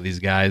several of these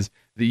guys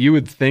that you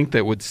would think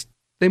that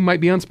they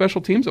might be on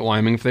special teams at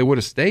Wyoming if they would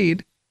have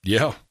stayed.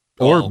 Yeah.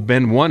 Or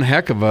been one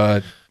heck of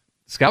a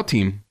scout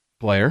team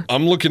player.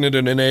 I'm looking at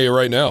an NA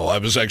right now. I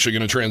was actually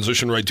going to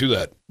transition right to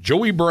that.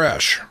 Joey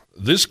Brash.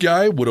 This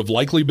guy would have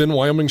likely been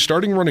Wyoming's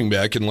starting running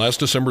back in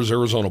last December's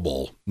Arizona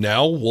Bowl.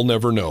 Now, we'll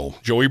never know.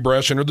 Joey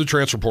Brash entered the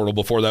transfer portal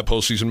before that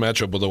postseason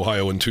matchup with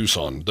Ohio and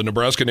Tucson. The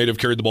Nebraska native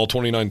carried the ball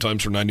 29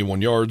 times for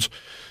 91 yards.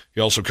 He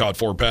also caught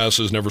 4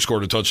 passes, never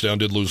scored a touchdown,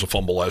 did lose a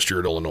fumble last year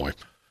at Illinois.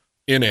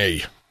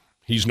 NA.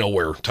 He's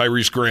nowhere.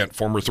 Tyrese Grant,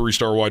 former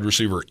 3-star wide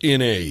receiver.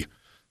 NA.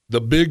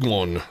 The big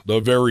one, the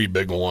very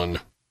big one,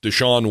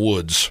 Deshaun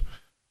Woods,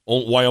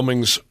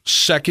 Wyoming's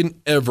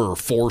second ever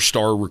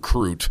 4-star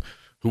recruit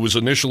who was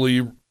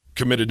initially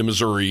committed to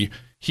Missouri.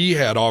 He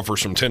had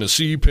offers from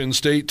Tennessee, Penn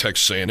State,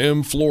 Texas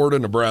A&M, Florida,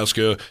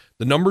 Nebraska,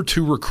 the number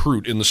 2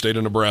 recruit in the state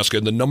of Nebraska,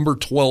 and the number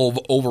 12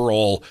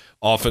 overall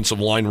offensive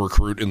line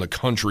recruit in the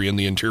country in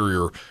the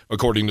interior,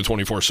 according to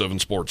 24/7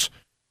 Sports.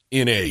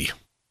 NA.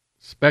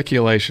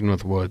 Speculation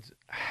with Woods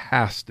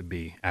has to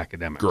be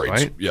academics,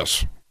 right?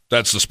 Yes.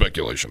 That's the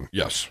speculation,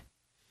 yes.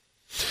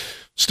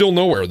 Still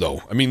nowhere,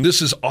 though. I mean,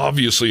 this is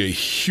obviously a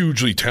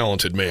hugely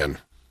talented man.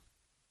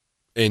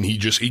 And he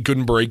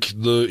couldn't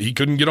he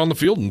couldn't get on the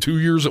field in 2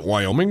 years at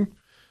Wyoming.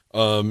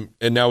 And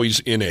now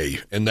he's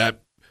NA. And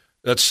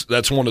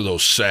that's one of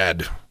those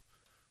sad,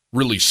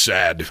 really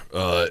sad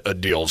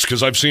deals,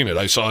 because I've seen it.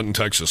 I saw it in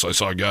Texas. I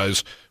saw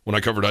guys, when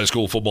I covered high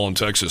school football in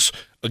Texas,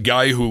 a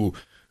guy who,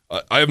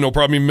 I have no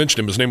problem even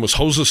mentioning him. His name was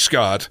Jose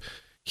Scott.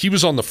 He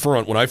was on the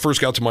front when I first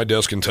got to my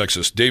desk in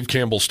Texas. Dave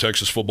Campbell's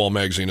Texas Football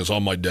Magazine is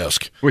on my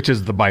desk. Which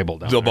is the Bible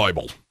down there.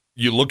 Bible.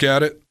 You look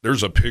at it,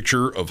 there's a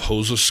picture of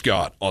Jose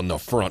Scott on the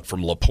front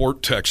from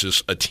LaPorte,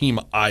 Texas, a team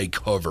I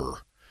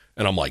cover.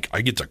 And I'm like,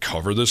 I get to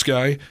cover this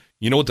guy?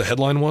 You know what the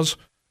headline was?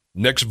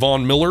 Next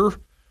Von Miller,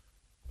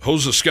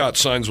 Jose Scott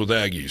signs with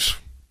Aggies.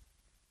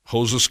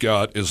 Jose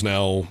Scott is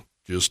now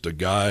just a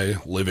guy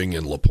living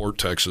in LaPorte,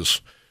 Texas,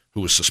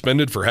 who was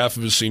suspended for half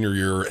of his senior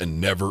year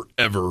and never,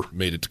 ever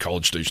made it to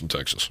College Station,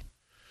 Texas.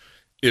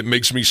 It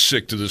makes me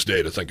sick to this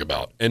day to think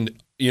about.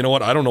 And you know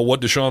what? I don't know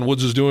what Deshaun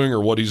Woods is doing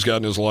or what he's got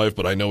in his life,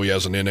 but I know he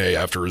has an NA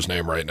after his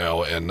name right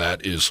now, and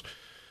that is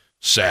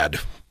sad.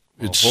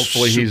 Well,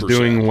 hopefully he's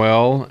doing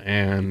well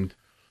and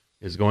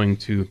is going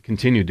to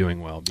continue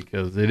doing well,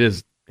 because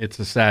it's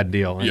a sad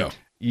deal. And yeah.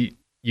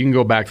 You can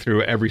go back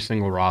through every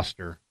single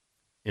roster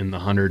in the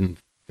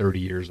 130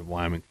 years of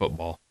Wyoming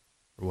football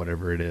or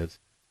whatever it is,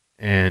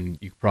 and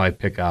you could probably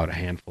pick out a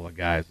handful of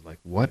guys like,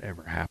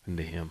 whatever happened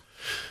to him?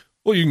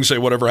 Well, you can say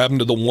whatever happened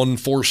to the 1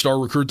 4-star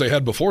recruit they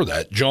had before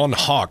that, John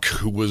Hawk,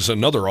 who was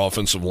another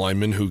offensive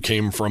lineman who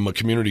came from a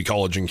community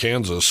college in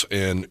Kansas,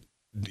 and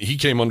he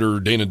came under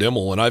Dana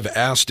Dimmel, and I've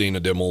asked Dana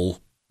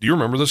Dimmel, do you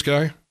remember this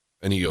guy?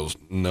 And he goes,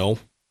 no.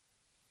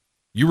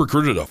 You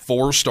recruited a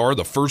 4-star,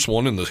 the first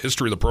one in the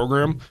history of the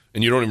program,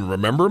 and you don't even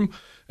remember him?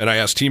 And I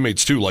asked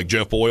teammates too, like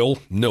Jeff Boyle,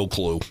 no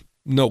clue.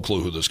 No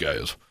clue who this guy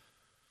is.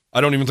 I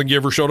don't even think he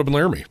ever showed up in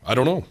Laramie. I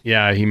don't know.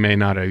 Yeah, he may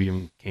not have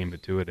even came to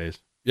two-a-days.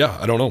 Yeah,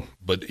 I don't know.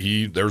 But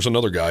there's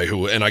another guy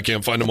who, and I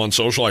can't find him on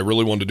social. I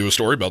really wanted to do a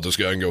story about this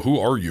guy and go, who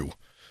are you?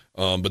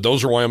 But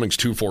those are Wyoming's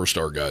 2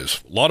 4-star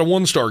guys. A lot of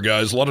 1-star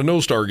guys, a lot of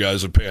no-star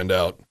guys have panned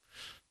out.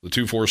 The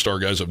 2 4-star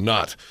guys have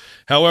not.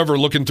 However,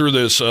 looking through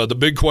this, the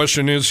big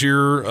question is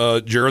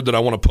here, Jared, that I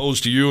want to pose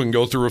to you and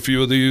go through a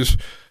few of these.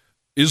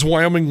 Is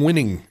Wyoming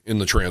winning in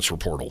the transfer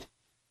portal?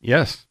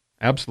 Yes,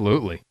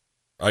 absolutely.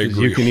 I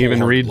agree. You can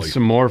even read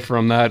some more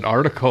from that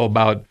article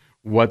about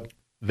what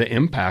the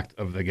impact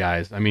of the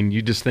guys. I mean,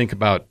 you just think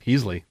about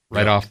Peasley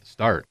right off the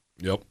start.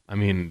 Yep. I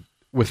mean,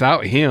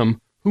 without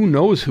him, who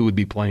knows who would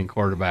be playing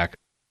quarterback?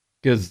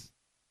 Because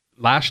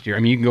last year,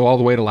 I mean, you can go all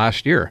the way to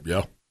last year.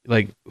 Yeah.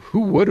 Like, who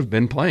would have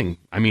been playing?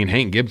 I mean,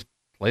 Hank Gibbs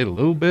played a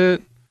little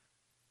bit.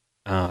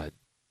 Yeah.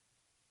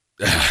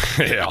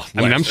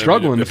 I mean, I'm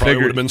struggling to figure. It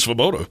would have been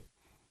Svoboda.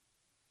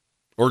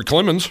 Or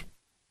Clemens.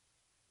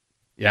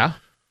 Yeah.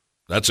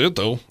 That's it,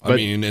 though. I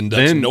mean, and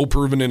that's no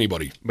proving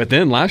anybody. But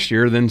then last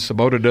year, then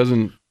Svoboda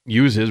doesn't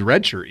use his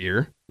redshirt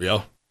year.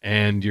 Yeah.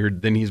 And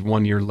then he's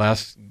 1 year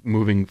less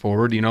moving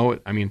forward. You know,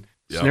 I mean,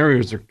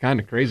 scenarios are kind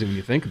of crazy when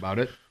you think about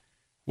it.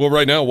 Well,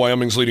 right now,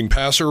 Wyoming's leading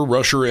passer,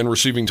 rusher, and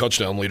receiving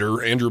touchdown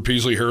leader, Andrew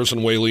Peasley,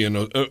 Harrison Whaley,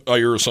 and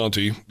Ira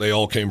Santi, they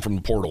all came from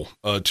the portal.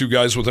 2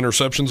 guys with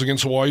interceptions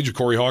against Hawaii,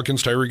 Ja'Cory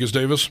Hawkins, Tyreek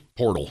Davis,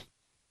 portal.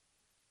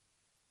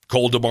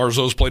 Cole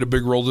DeMarzo's played a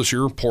big role this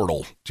year,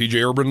 portal.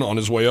 TJ Urban on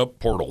his way up,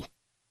 portal.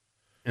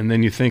 And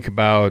then you think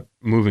about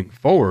moving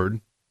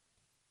forward,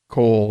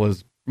 Cole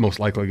is most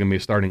likely going to be a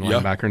starting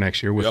linebacker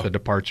next year with the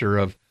departure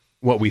of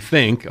what we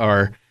think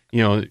are,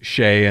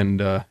 Shea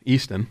and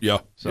Easton. Yeah.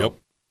 So.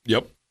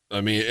 Yep. I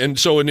mean, and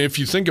if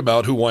you think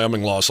about who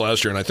Wyoming lost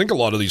last year, and I think a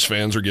lot of these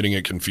fans are getting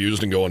it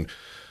confused and going,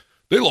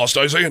 they lost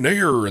Isaiah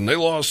Nair and they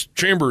lost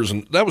Chambers,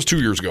 and that was 2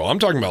 years ago. I'm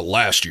talking about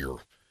last year.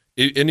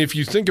 And if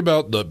you think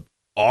about the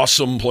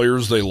awesome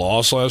players they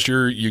lost last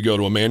year, you go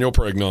to Emmanuel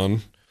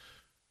Pregnon,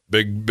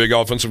 big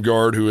offensive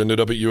guard who ended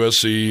up at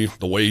USC.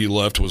 The way he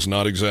left was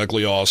not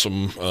exactly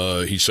awesome.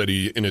 He said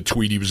in a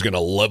tweet he was going to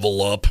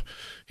level up.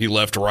 He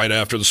left right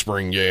after the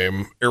spring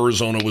game.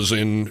 Arizona was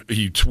in.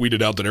 He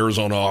tweeted out that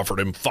Arizona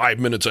offered him 5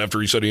 minutes after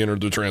he said he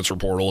entered the transfer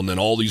portal, and then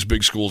all these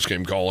big schools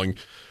came calling.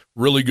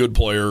 Really good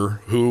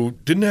player who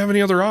didn't have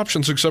any other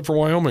options except for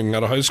Wyoming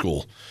out of high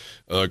school.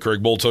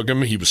 Craig Bull took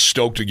him. He was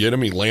stoked to get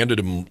him. He landed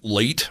him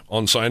late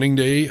on signing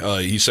day.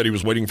 He said he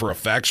was waiting for a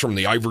fax from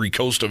the Ivory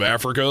Coast of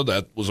Africa.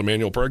 That was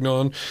Emmanuel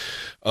Pregnon.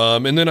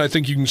 And then I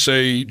think you can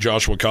say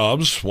Joshua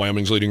Cobbs,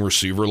 Wyoming's leading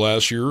receiver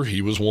last year.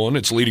 He was one.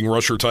 Its leading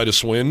rusher, Titus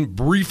Swin,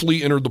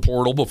 briefly entered the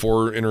portal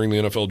before entering the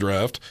NFL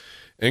draft.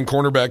 And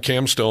cornerback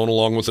Cam Stone,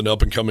 along with an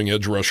up-and-coming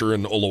edge rusher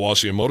in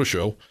Oluwasi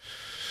Omotosho.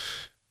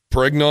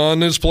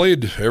 Pregnon has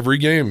played every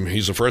game.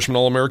 He's a freshman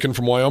All-American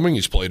from Wyoming.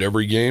 He's played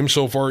every game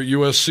so far at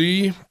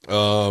USC.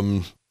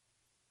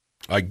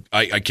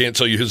 I can't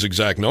tell you his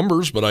exact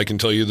numbers, but I can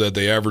tell you that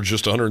they average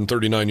just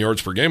 139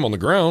 yards per game on the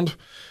ground,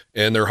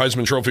 and their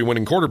Heisman Trophy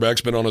winning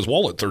quarterback's been on his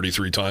wallet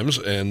 33 times,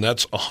 and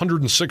that's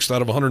 106th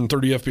out of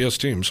 130 FBS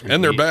teams,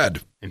 and they're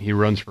bad. And he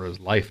runs for his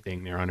life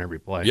dang near on every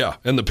play. Yeah,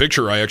 and the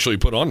picture I actually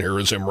put on here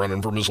is him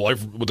running from his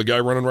life with the guy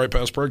running right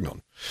past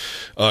Pregnon.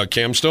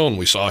 Cam Stone,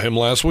 we saw him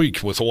last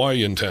week with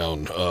Hawaii in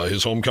town.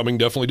 His homecoming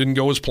definitely didn't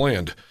go as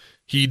planned.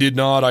 He did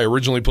not. I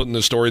originally put in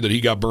this story that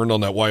he got burned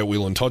on that Wyatt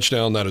Whelan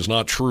touchdown. That is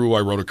not true. I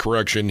wrote a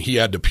correction. He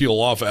had to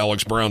peel off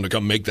Alex Brown to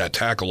come make that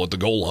tackle at the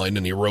goal line,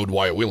 and he rode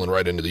Wyatt Whelan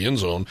right into the end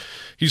zone.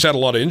 He's had a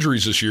lot of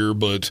injuries this year,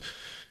 but,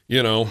 he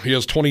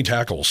has 20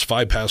 tackles,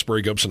 5 pass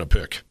breakups, and a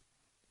pick.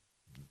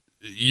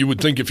 You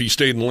would think if he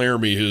stayed in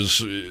Laramie,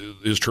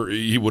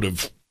 he would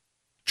have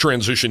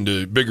transitioned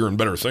to bigger and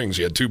better things.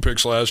 He had 2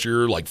 picks last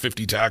year, like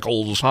 50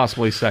 tackles.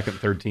 Possibly second,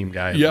 third team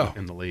guy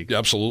in the league.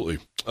 Absolutely.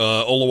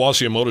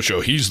 Oluwasi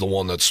Omotosho, he's the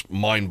one that's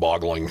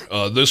mind-boggling.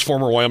 This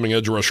former Wyoming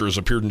edge rusher has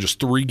appeared in just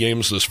 3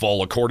 games this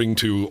fall, according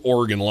to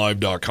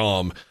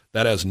OregonLive.com.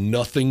 That has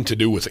nothing to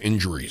do with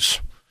injuries.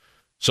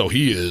 So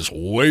he is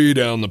way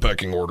down the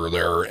pecking order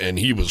there, and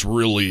he was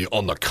really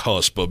on the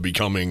cusp of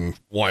becoming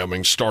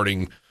Wyoming's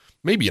starting,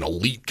 maybe an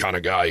elite kind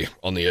of guy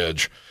on the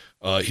edge.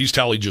 He's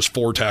tallied just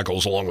 4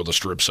 tackles along with a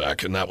strip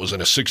sack, and that was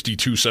in a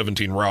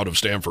 62-17 rout of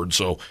Stanford.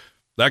 So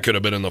that could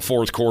have been in the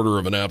fourth quarter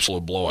of an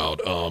absolute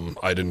blowout.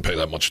 I didn't pay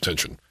that much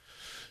attention.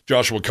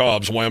 Joshua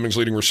Cobbs, Wyoming's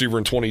leading receiver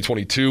in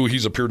 2022.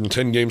 He's appeared in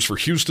 10 games for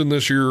Houston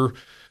this year.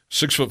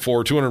 6'4",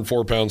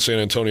 204-pound San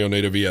Antonio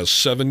native. He has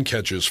 7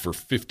 catches for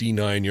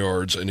 59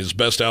 yards, and his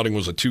best outing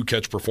was a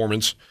 2-catch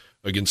performance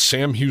against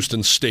Sam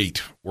Houston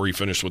State, where he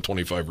finished with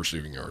 25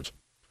 receiving yards.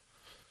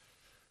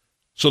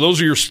 So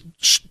those are your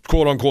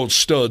quote-unquote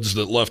studs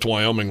that left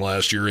Wyoming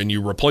last year, and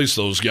you replace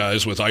those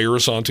guys with Ira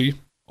Asante.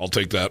 I'll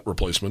take that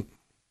replacement.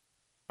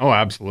 Oh,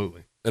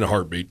 absolutely. In a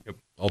heartbeat. Yep.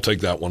 I'll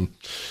take that one.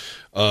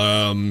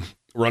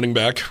 Running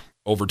back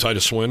over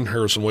Titus Swin,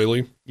 Harrison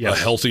Whaley. Yes.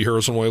 A healthy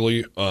Harrison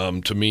Whaley,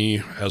 to me,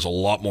 has a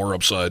lot more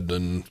upside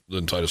than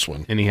Titus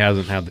Swin. And he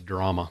hasn't had the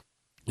drama.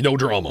 No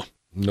drama.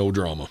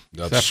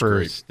 That's Except for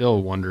great.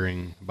 Still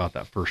wondering about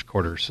that first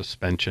quarter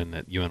suspension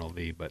at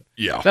UNLV, but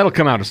yeah, that'll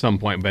come out at some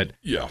point. But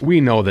yeah, we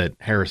know that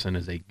Harrison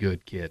is a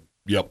good kid.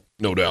 Yep,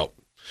 no doubt.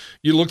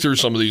 You look through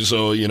some of these,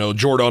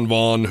 Jordan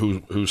Vaughn,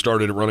 who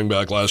started at running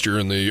back last year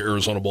in the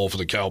Arizona Bowl for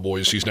the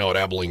Cowboys. He's now at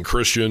Abilene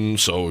Christian,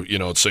 so,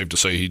 it's safe to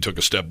say he took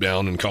a step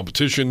down in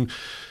competition.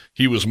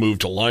 He was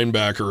moved to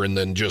linebacker, and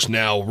then just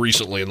now,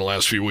 recently in the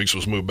last few weeks,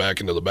 was moved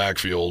back into the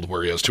backfield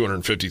where he has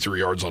 253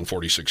 yards on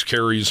 46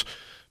 carries.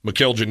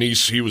 Mikael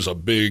Janice, he was a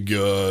big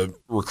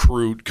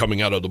recruit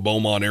coming out of the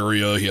Beaumont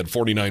area. He had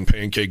 49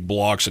 pancake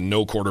blocks and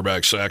no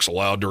quarterback sacks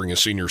allowed during his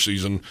senior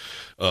season.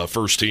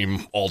 First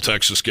team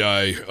All-Texas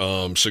guy,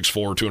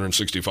 6'4",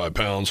 265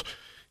 pounds.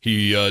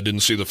 He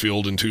didn't see the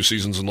field in 2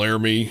 seasons in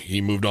Laramie. He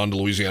moved on to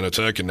Louisiana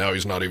Tech, and now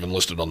he's not even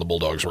listed on the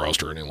Bulldogs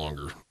roster any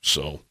longer.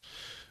 So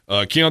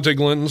Keontae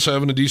Glinton's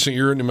having a decent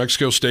year at New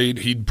Mexico State.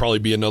 He'd probably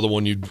be another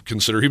one you'd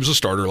consider. He was a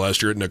starter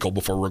last year at nickel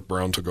before Rick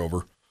Brown took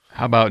over.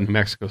 How about New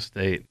Mexico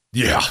State?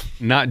 Yeah.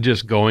 Not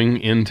just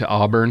going into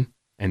Auburn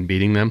and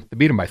beating them. They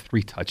beat them by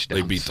 3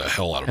 touchdowns. They beat the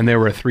hell out of them. And they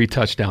were a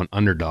 3-touchdown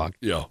underdog.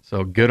 Yeah.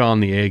 So good on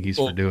the Aggies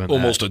for doing that.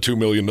 Almost a $2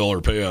 million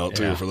payout,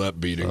 too, for that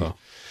beating. So.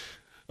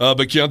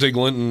 But Keontae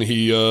Glinton,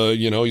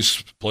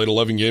 he's played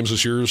 11 games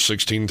this year,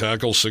 16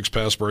 tackles, 6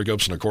 pass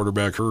breakups, and a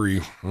quarterback hurry.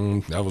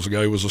 That was a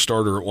guy who was a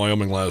starter at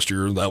Wyoming last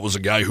year. That was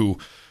a guy who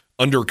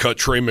undercut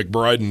Trey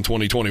McBride in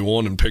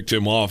 2021 and picked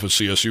him off as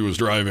CSU was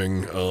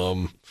driving.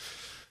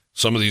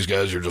 Some of these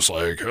guys are just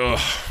like,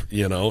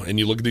 and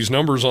you look at these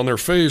numbers on their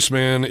face,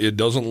 man, it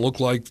doesn't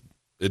look like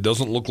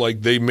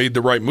they made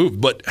the right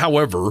move. But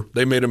however,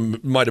 they might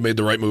have made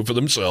the right move for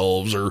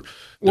themselves or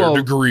their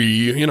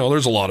degree.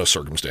 There's a lot of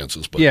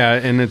circumstances. But yeah,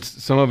 and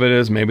some of it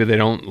is maybe they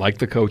don't like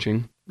the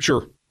coaching.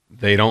 Sure.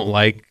 They don't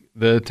like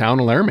the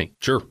town of Laramie.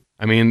 Sure.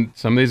 I mean,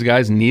 some of these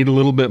guys need a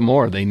little bit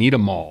more. They need a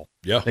mall.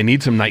 Yeah. They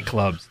need some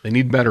nightclubs. They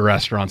need better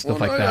restaurants, stuff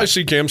like that. I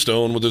see Cam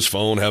Stone with his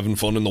phone having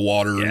fun in the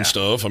water and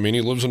stuff. I mean,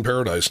 he lives in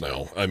paradise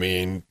now. I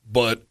mean,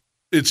 but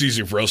it's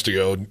easy for us to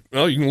go,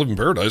 well, you can live in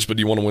paradise, but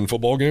do you want to win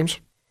football games?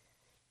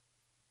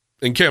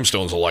 And Cam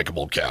Stone's a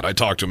likable cat. I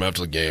talked to him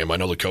after the game. I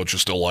know the coaches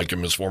still like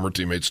him. His former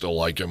teammates still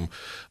like him.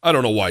 I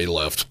don't know why he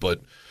left,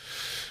 but,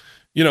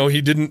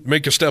 he didn't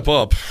make a step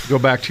up. Go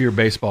back to your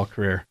baseball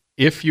career.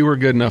 If you were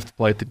good enough to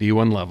play at the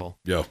D1 level,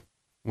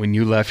 when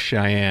you left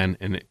Cheyenne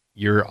and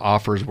your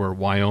offers were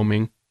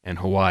Wyoming and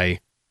Hawaii,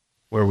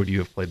 where would you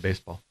have played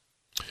baseball?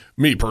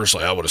 Me,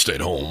 personally, I would have stayed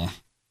home.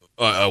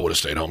 I would have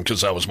stayed home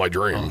because that was my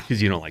dream.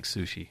 Because you don't like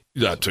sushi.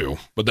 That too.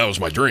 But that was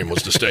my dream,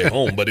 was to stay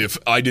home. But if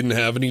I didn't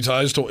have any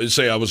ties to,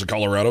 say I was a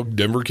Colorado,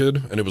 Denver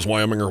kid, and it was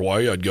Wyoming or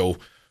Hawaii, I'd go,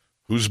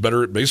 who's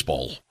better at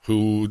baseball?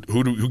 Who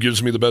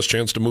gives me the best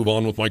chance to move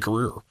on with my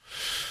career?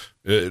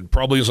 It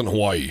probably isn't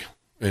Hawaii.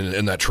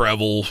 And that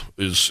travel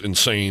is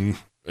insane.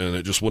 And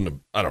it just wouldn't have,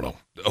 I don't know.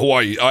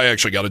 Hawaii, I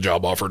actually got a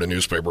job offer at a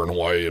newspaper in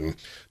Hawaii, and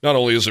not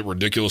only is it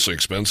ridiculously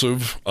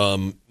expensive,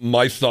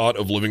 my thought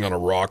of living on a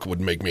rock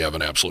would make me have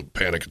an absolute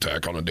panic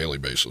attack on a daily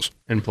basis.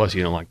 And plus,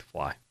 you don't like to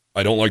fly.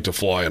 I don't like to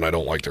fly, and I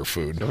don't like their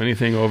food. So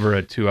anything over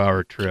a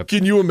 2-hour trip.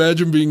 Can you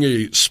imagine being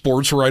a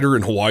sports writer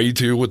in Hawaii,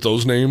 too, with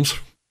those names?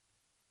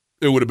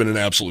 It would have been an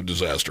absolute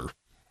disaster.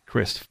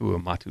 Chris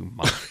Fuamatu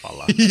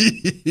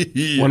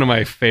Mafala. One of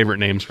my favorite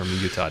names from the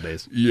Utah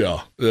days.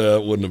 Yeah,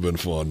 that wouldn't have been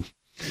fun.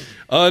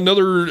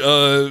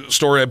 Another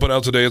story I put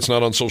out today, it's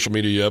not on social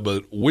media yet,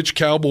 but which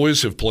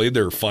Cowboys have played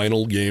their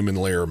final game in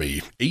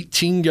Laramie?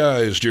 18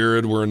 guys,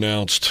 Jared, were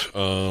announced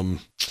on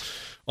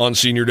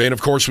senior day. And,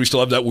 of course, we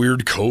still have that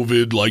weird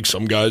COVID, like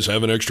some guys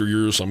have an extra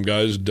year, some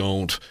guys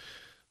don't.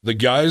 The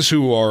guys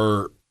who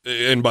are,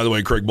 and by the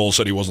way, Craig Bull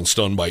said he wasn't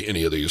stunned by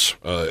any of these.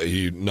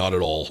 Not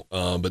at all.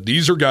 But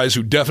these are guys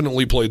who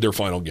definitely played their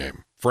final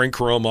game. Frank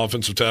Crum,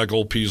 offensive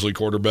tackle, Peasley,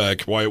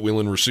 quarterback, Wyatt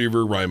Whelan,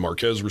 receiver, Ryan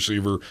Marquez,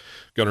 receiver,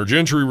 Gunnar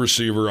Gentry,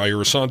 receiver,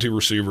 Ira Asante,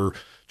 receiver,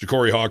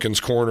 Ja'Cory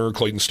Hawkins, corner,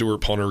 Clayton Stewart,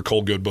 punter,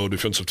 Cole Goodbow,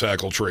 defensive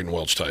tackle, Trayton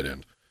Welch, tight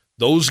end.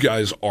 Those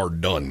guys are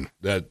done.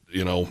 That,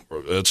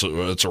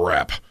 it's a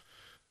wrap.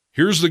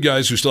 Here's the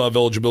guys who still have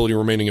eligibility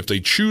remaining if they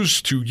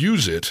choose to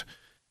use it.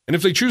 And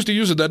if they choose to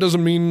use it, that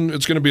doesn't mean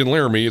it's going to be in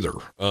Laramie either.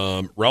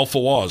 Ralph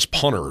Fawaz,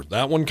 punter.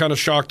 That one kind of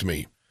shocked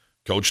me.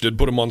 Coach did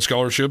put him on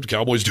scholarship. The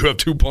Cowboys do have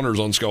 2 punters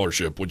on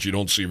scholarship, which you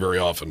don't see very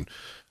often.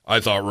 I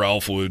thought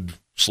Ralph would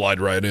slide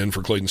right in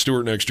for Clayton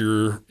Stewart next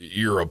year.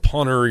 You're a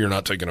punter. You're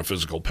not taking a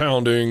physical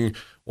pounding.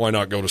 Why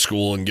not go to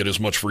school and get as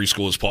much free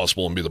school as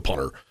possible and be the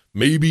punter?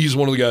 Maybe he's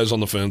one of the guys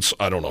on the fence.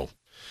 I don't know.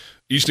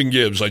 Easton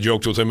Gibbs, I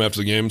joked with him after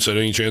the game, said,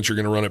 any chance you're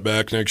going to run it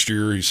back next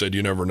year? He said,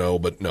 you never know,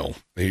 but no,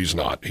 he's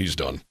not. He's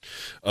done.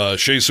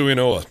 Shea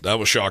Suinoa, that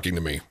was shocking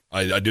to me.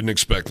 I didn't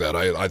expect that.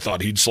 I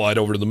thought he'd slide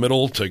over to the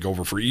middle, take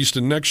over for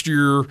Easton next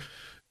year,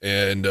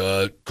 and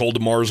Cole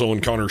DeMarzo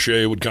and Connor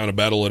Shea would kind of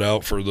battle it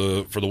out for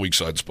the weak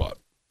side spot.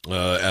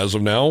 As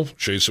of now,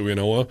 Shea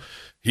Suinoa,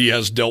 he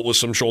has dealt with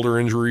some shoulder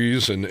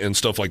injuries and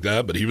stuff like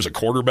that, but he was a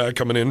quarterback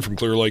coming in from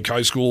Clear Lake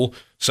High School,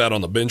 sat on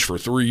the bench for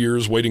 3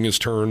 years waiting his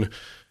turn,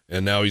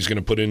 and now he's going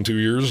to put in 2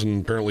 years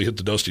and apparently hit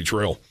the dusty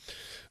trail.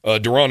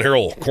 Deron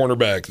Harrell,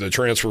 cornerback, the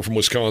transfer from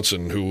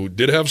Wisconsin, who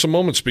did have some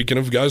moments, speaking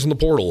of guys in the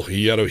portal.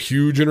 He had a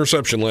huge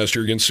interception last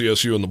year against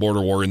CSU in the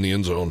border war in the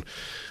end zone.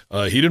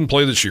 He didn't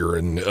play this year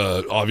and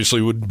obviously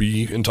would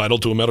be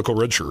entitled to a medical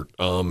red shirt.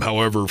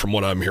 However, from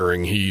what I'm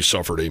hearing, he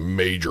suffered a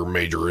major,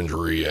 major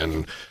injury,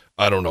 and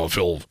I don't know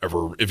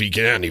if he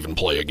can even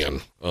play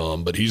again.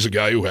 But he's a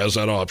guy who has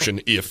that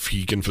option if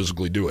he can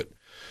physically do it.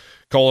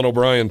 Colin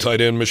O'Brien, tight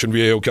end, Mission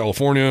Viejo,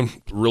 California.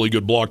 Really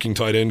good blocking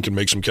tight end, can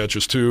make some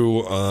catches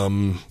too.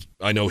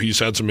 I know he's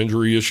had some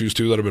injury issues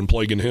too that have been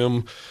plaguing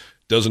him.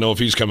 Doesn't know if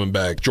he's coming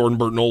back. Jordan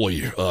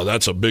Bertinoli,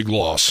 that's a big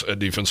loss at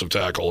defensive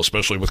tackle,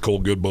 especially with Cole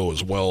Goodbow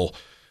as well.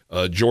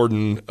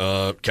 Jordan,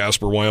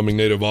 Casper, Wyoming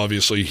native,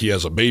 obviously. He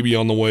has a baby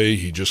on the way.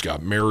 He just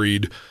got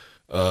married.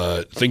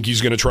 Think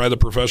he's going to try the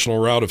professional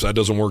route. If that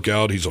doesn't work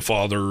out, he's a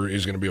father.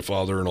 He's going to be a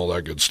father and all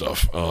that good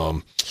stuff.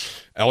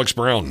 Alex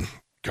Brown,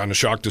 kind of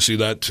shocked to see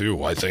that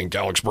too. I think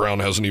Alex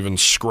Brown hasn't even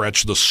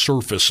scratched the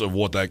surface of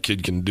what that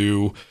kid can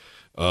do.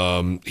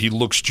 He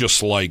looks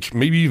just like,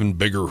 maybe even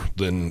bigger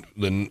than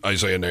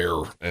Isaiah Nair,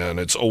 and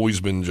it's always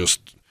been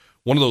just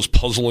one of those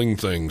puzzling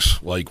things,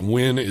 like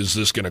when is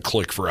this going to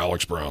click for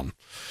Alex Brown?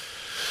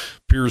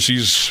 Pierce,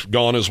 he's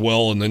gone as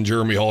well, and then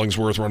Jeremy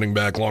Hollingsworth, running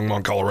back,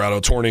 Longmont, Colorado,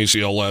 torn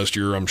ACL last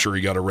year. I'm sure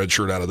he got a red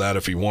shirt out of that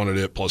if he wanted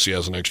it, plus he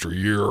has an extra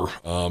year.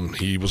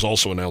 He was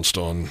also announced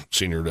on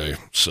senior day,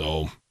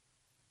 so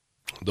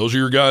those are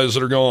your guys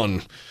that are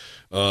gone.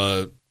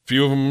 A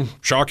few of them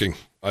shocking.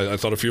 I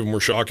thought a few of them were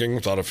shocking.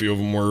 Thought a few of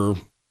them were,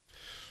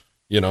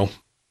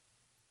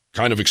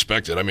 kind of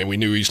expected. I mean, we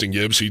knew Easton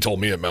Gibbs. He told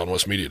me at Mountain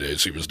West Media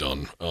Days he was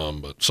done.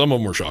 But some of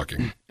them were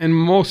shocking. And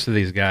most of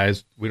these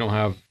guys, we don't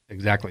have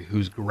exactly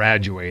who's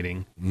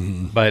graduating,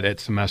 but at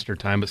semester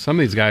time. But some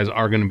of these guys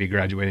are going to be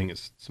graduating at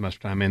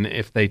semester time. And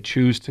if they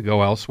choose to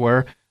go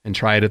elsewhere and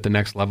try it at the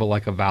next level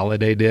like a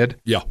Valladay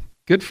did,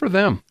 good for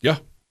them. Yeah.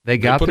 They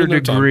got their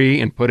degree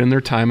and put in their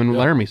time in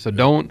Laramie. So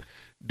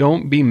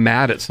don't be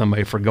mad at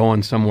somebody for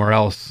going somewhere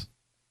else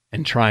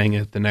and trying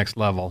it at the next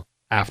level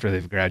after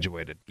they've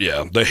graduated.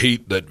 Yeah, the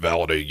hate that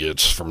Valladay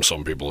gets from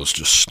some people is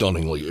just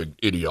stunningly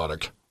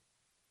idiotic.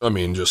 I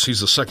mean, he's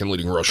the second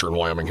leading rusher in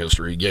Wyoming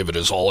history. He gave it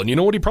his all. And you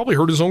know what? He probably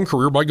hurt his own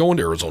career by going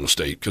to Arizona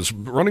State because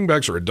running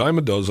backs are a dime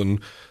a dozen.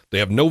 They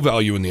have no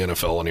value in the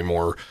NFL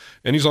anymore.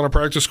 And he's on a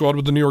practice squad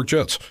with the New York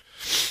Jets.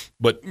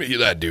 But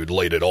that dude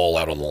laid it all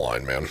out on the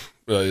line, man.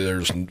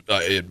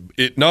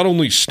 It not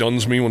only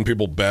stuns me when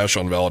people bash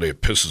on Valladay,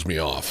 it pisses me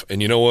off.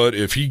 And you know what?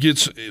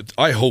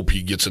 I hope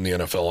he gets in the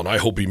NFL, and I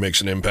hope he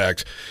makes an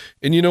impact.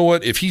 And you know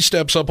what? If he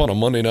steps up on a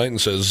Monday night and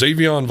says,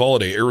 Xavion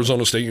Valladay,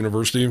 Arizona State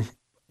University,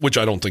 which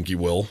I don't think he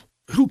will,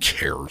 who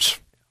cares?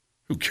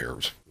 Who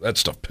cares? That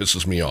stuff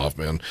pisses me off,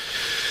 man.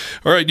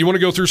 All right, you want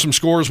to go through some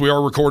scores? We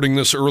are recording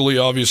this early,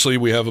 obviously.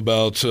 We have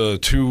about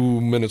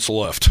 2 minutes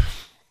left.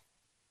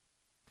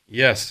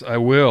 Yes, I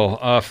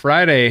will.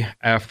 Friday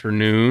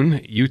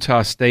afternoon,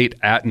 Utah State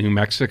at New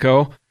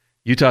Mexico.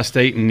 Utah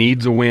State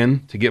needs a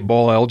win to get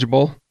bowl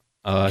eligible.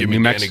 Give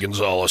me Danny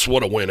Gonzalez.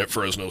 What a win at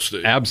Fresno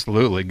State.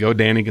 Absolutely. Go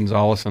Danny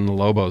Gonzalez and the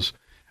Lobos.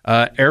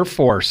 Air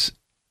Force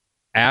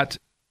at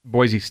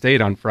Boise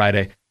State on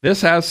Friday. This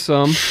has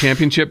some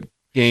championship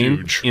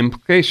game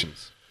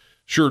implications.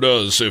 Sure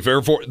does. If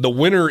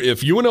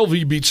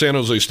UNLV beats San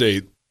Jose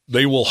State,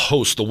 they will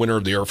host the winner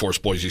of the Air Force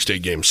Boise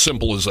State game.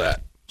 Simple as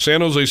that.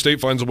 San Jose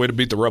State finds a way to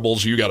beat the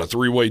Rebels. You got a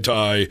 3-way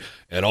tie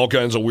and all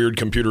kinds of weird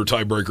computer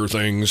tiebreaker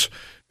things,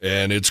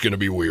 and it's going to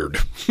be weird.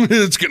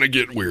 It's going to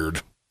get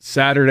weird.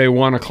 Saturday,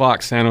 1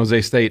 o'clock, San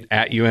Jose State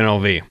at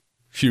UNLV.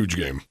 Huge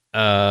game.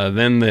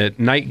 Then the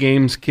night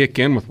games kick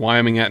in with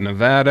Wyoming at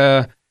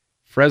Nevada,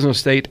 Fresno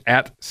State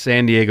at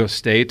San Diego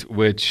State,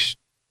 which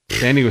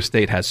San Diego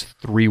State has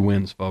 3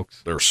 wins,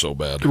 folks. They're so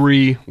bad.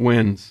 3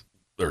 wins.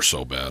 They're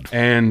so bad.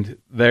 And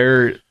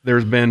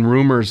there's been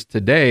rumors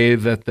today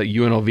that the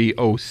UNLV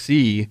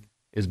OC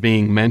is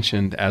being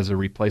mentioned as a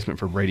replacement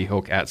for Brady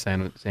Hoke at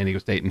San Diego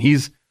State. And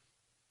he's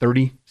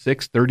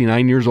 36,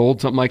 39 years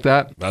old, something like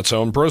that. That's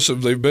how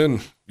impressive they've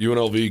been.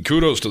 UNLV,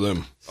 kudos to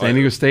them. San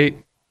Diego State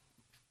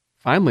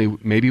finally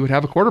maybe would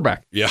have a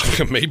quarterback. Yeah,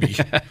 maybe.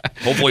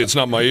 Hopefully it's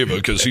not Maeva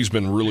because he's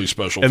been really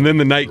special. And then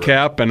the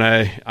nightcap, and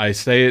I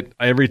say it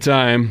every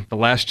time, the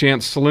last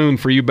chance saloon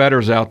for you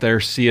bettors out there,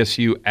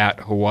 CSU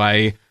at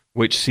Hawaii,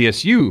 which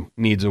CSU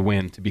needs a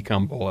win to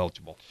become bowl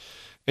eligible.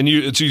 And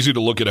it's easy to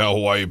look at how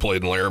Hawaii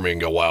played in Laramie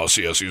and go, wow,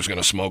 CSU's going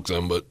to smoke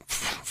them. But,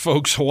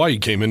 folks, Hawaii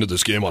came into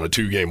this game on a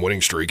 2-game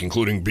winning streak,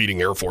 including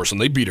beating Air Force,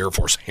 and they beat Air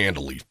Force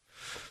handily.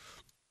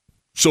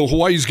 So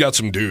Hawaii's got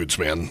some dudes,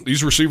 man.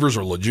 These receivers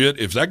are legit.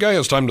 If that guy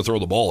has time to throw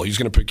the ball, he's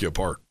going to pick you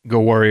apart. Go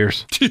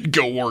Warriors.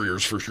 Go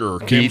Warriors for sure.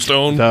 Cam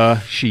Stone. The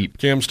sheep.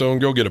 Cam Stone,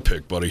 go get a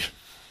pick, buddy.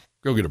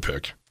 Go get a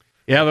pick.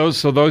 Yeah,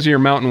 those are your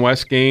Mountain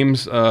West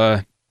games.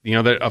 Of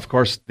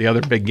course, the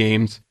other big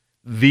games.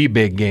 The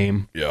big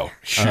game. Yeah,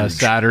 huge.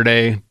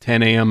 Saturday,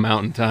 10 a.m.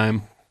 Mountain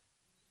Time.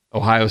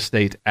 Ohio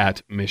State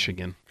at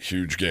Michigan.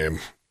 Huge game.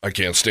 I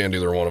can't stand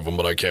either one of them,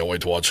 but I can't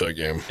wait to watch that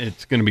game.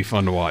 It's going to be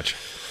fun to watch.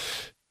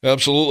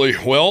 Absolutely.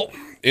 Well,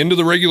 into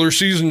the regular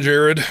season,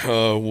 Jared.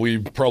 We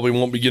probably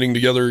won't be getting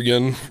together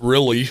again,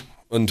 really,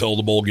 until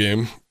the bowl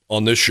game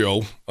on this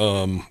show.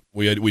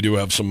 We do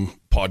have some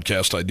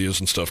podcast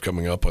ideas and stuff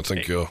coming up. I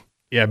think.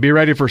 Yeah, be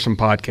ready for some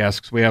podcasts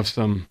because we have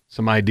some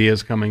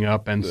ideas coming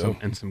up and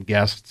some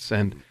guests.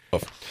 And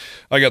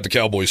I got the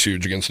Cowboys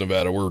huge against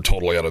Nevada. We're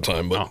totally out of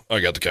time, but I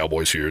got the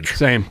Cowboys huge.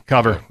 Same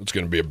cover. It's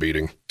going to be a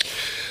beating.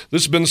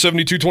 This has been the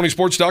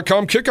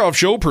 7220sports.com kickoff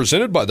show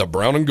presented by the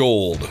Brown and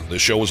Gold.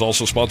 This show is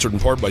also sponsored in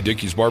part by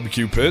Dickey's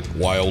Barbecue Pit,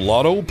 Wyo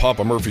Lotto,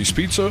 Papa Murphy's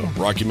Pizza,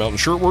 Rocky Mountain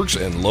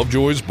Shirtworks, and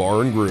Lovejoy's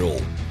Bar and Grill.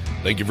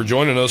 Thank you for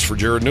joining us. For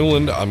Jared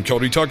Newland, I'm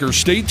Cody Tucker.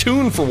 Stay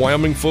tuned for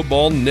Wyoming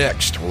football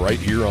next, right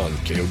here on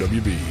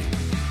KOWB.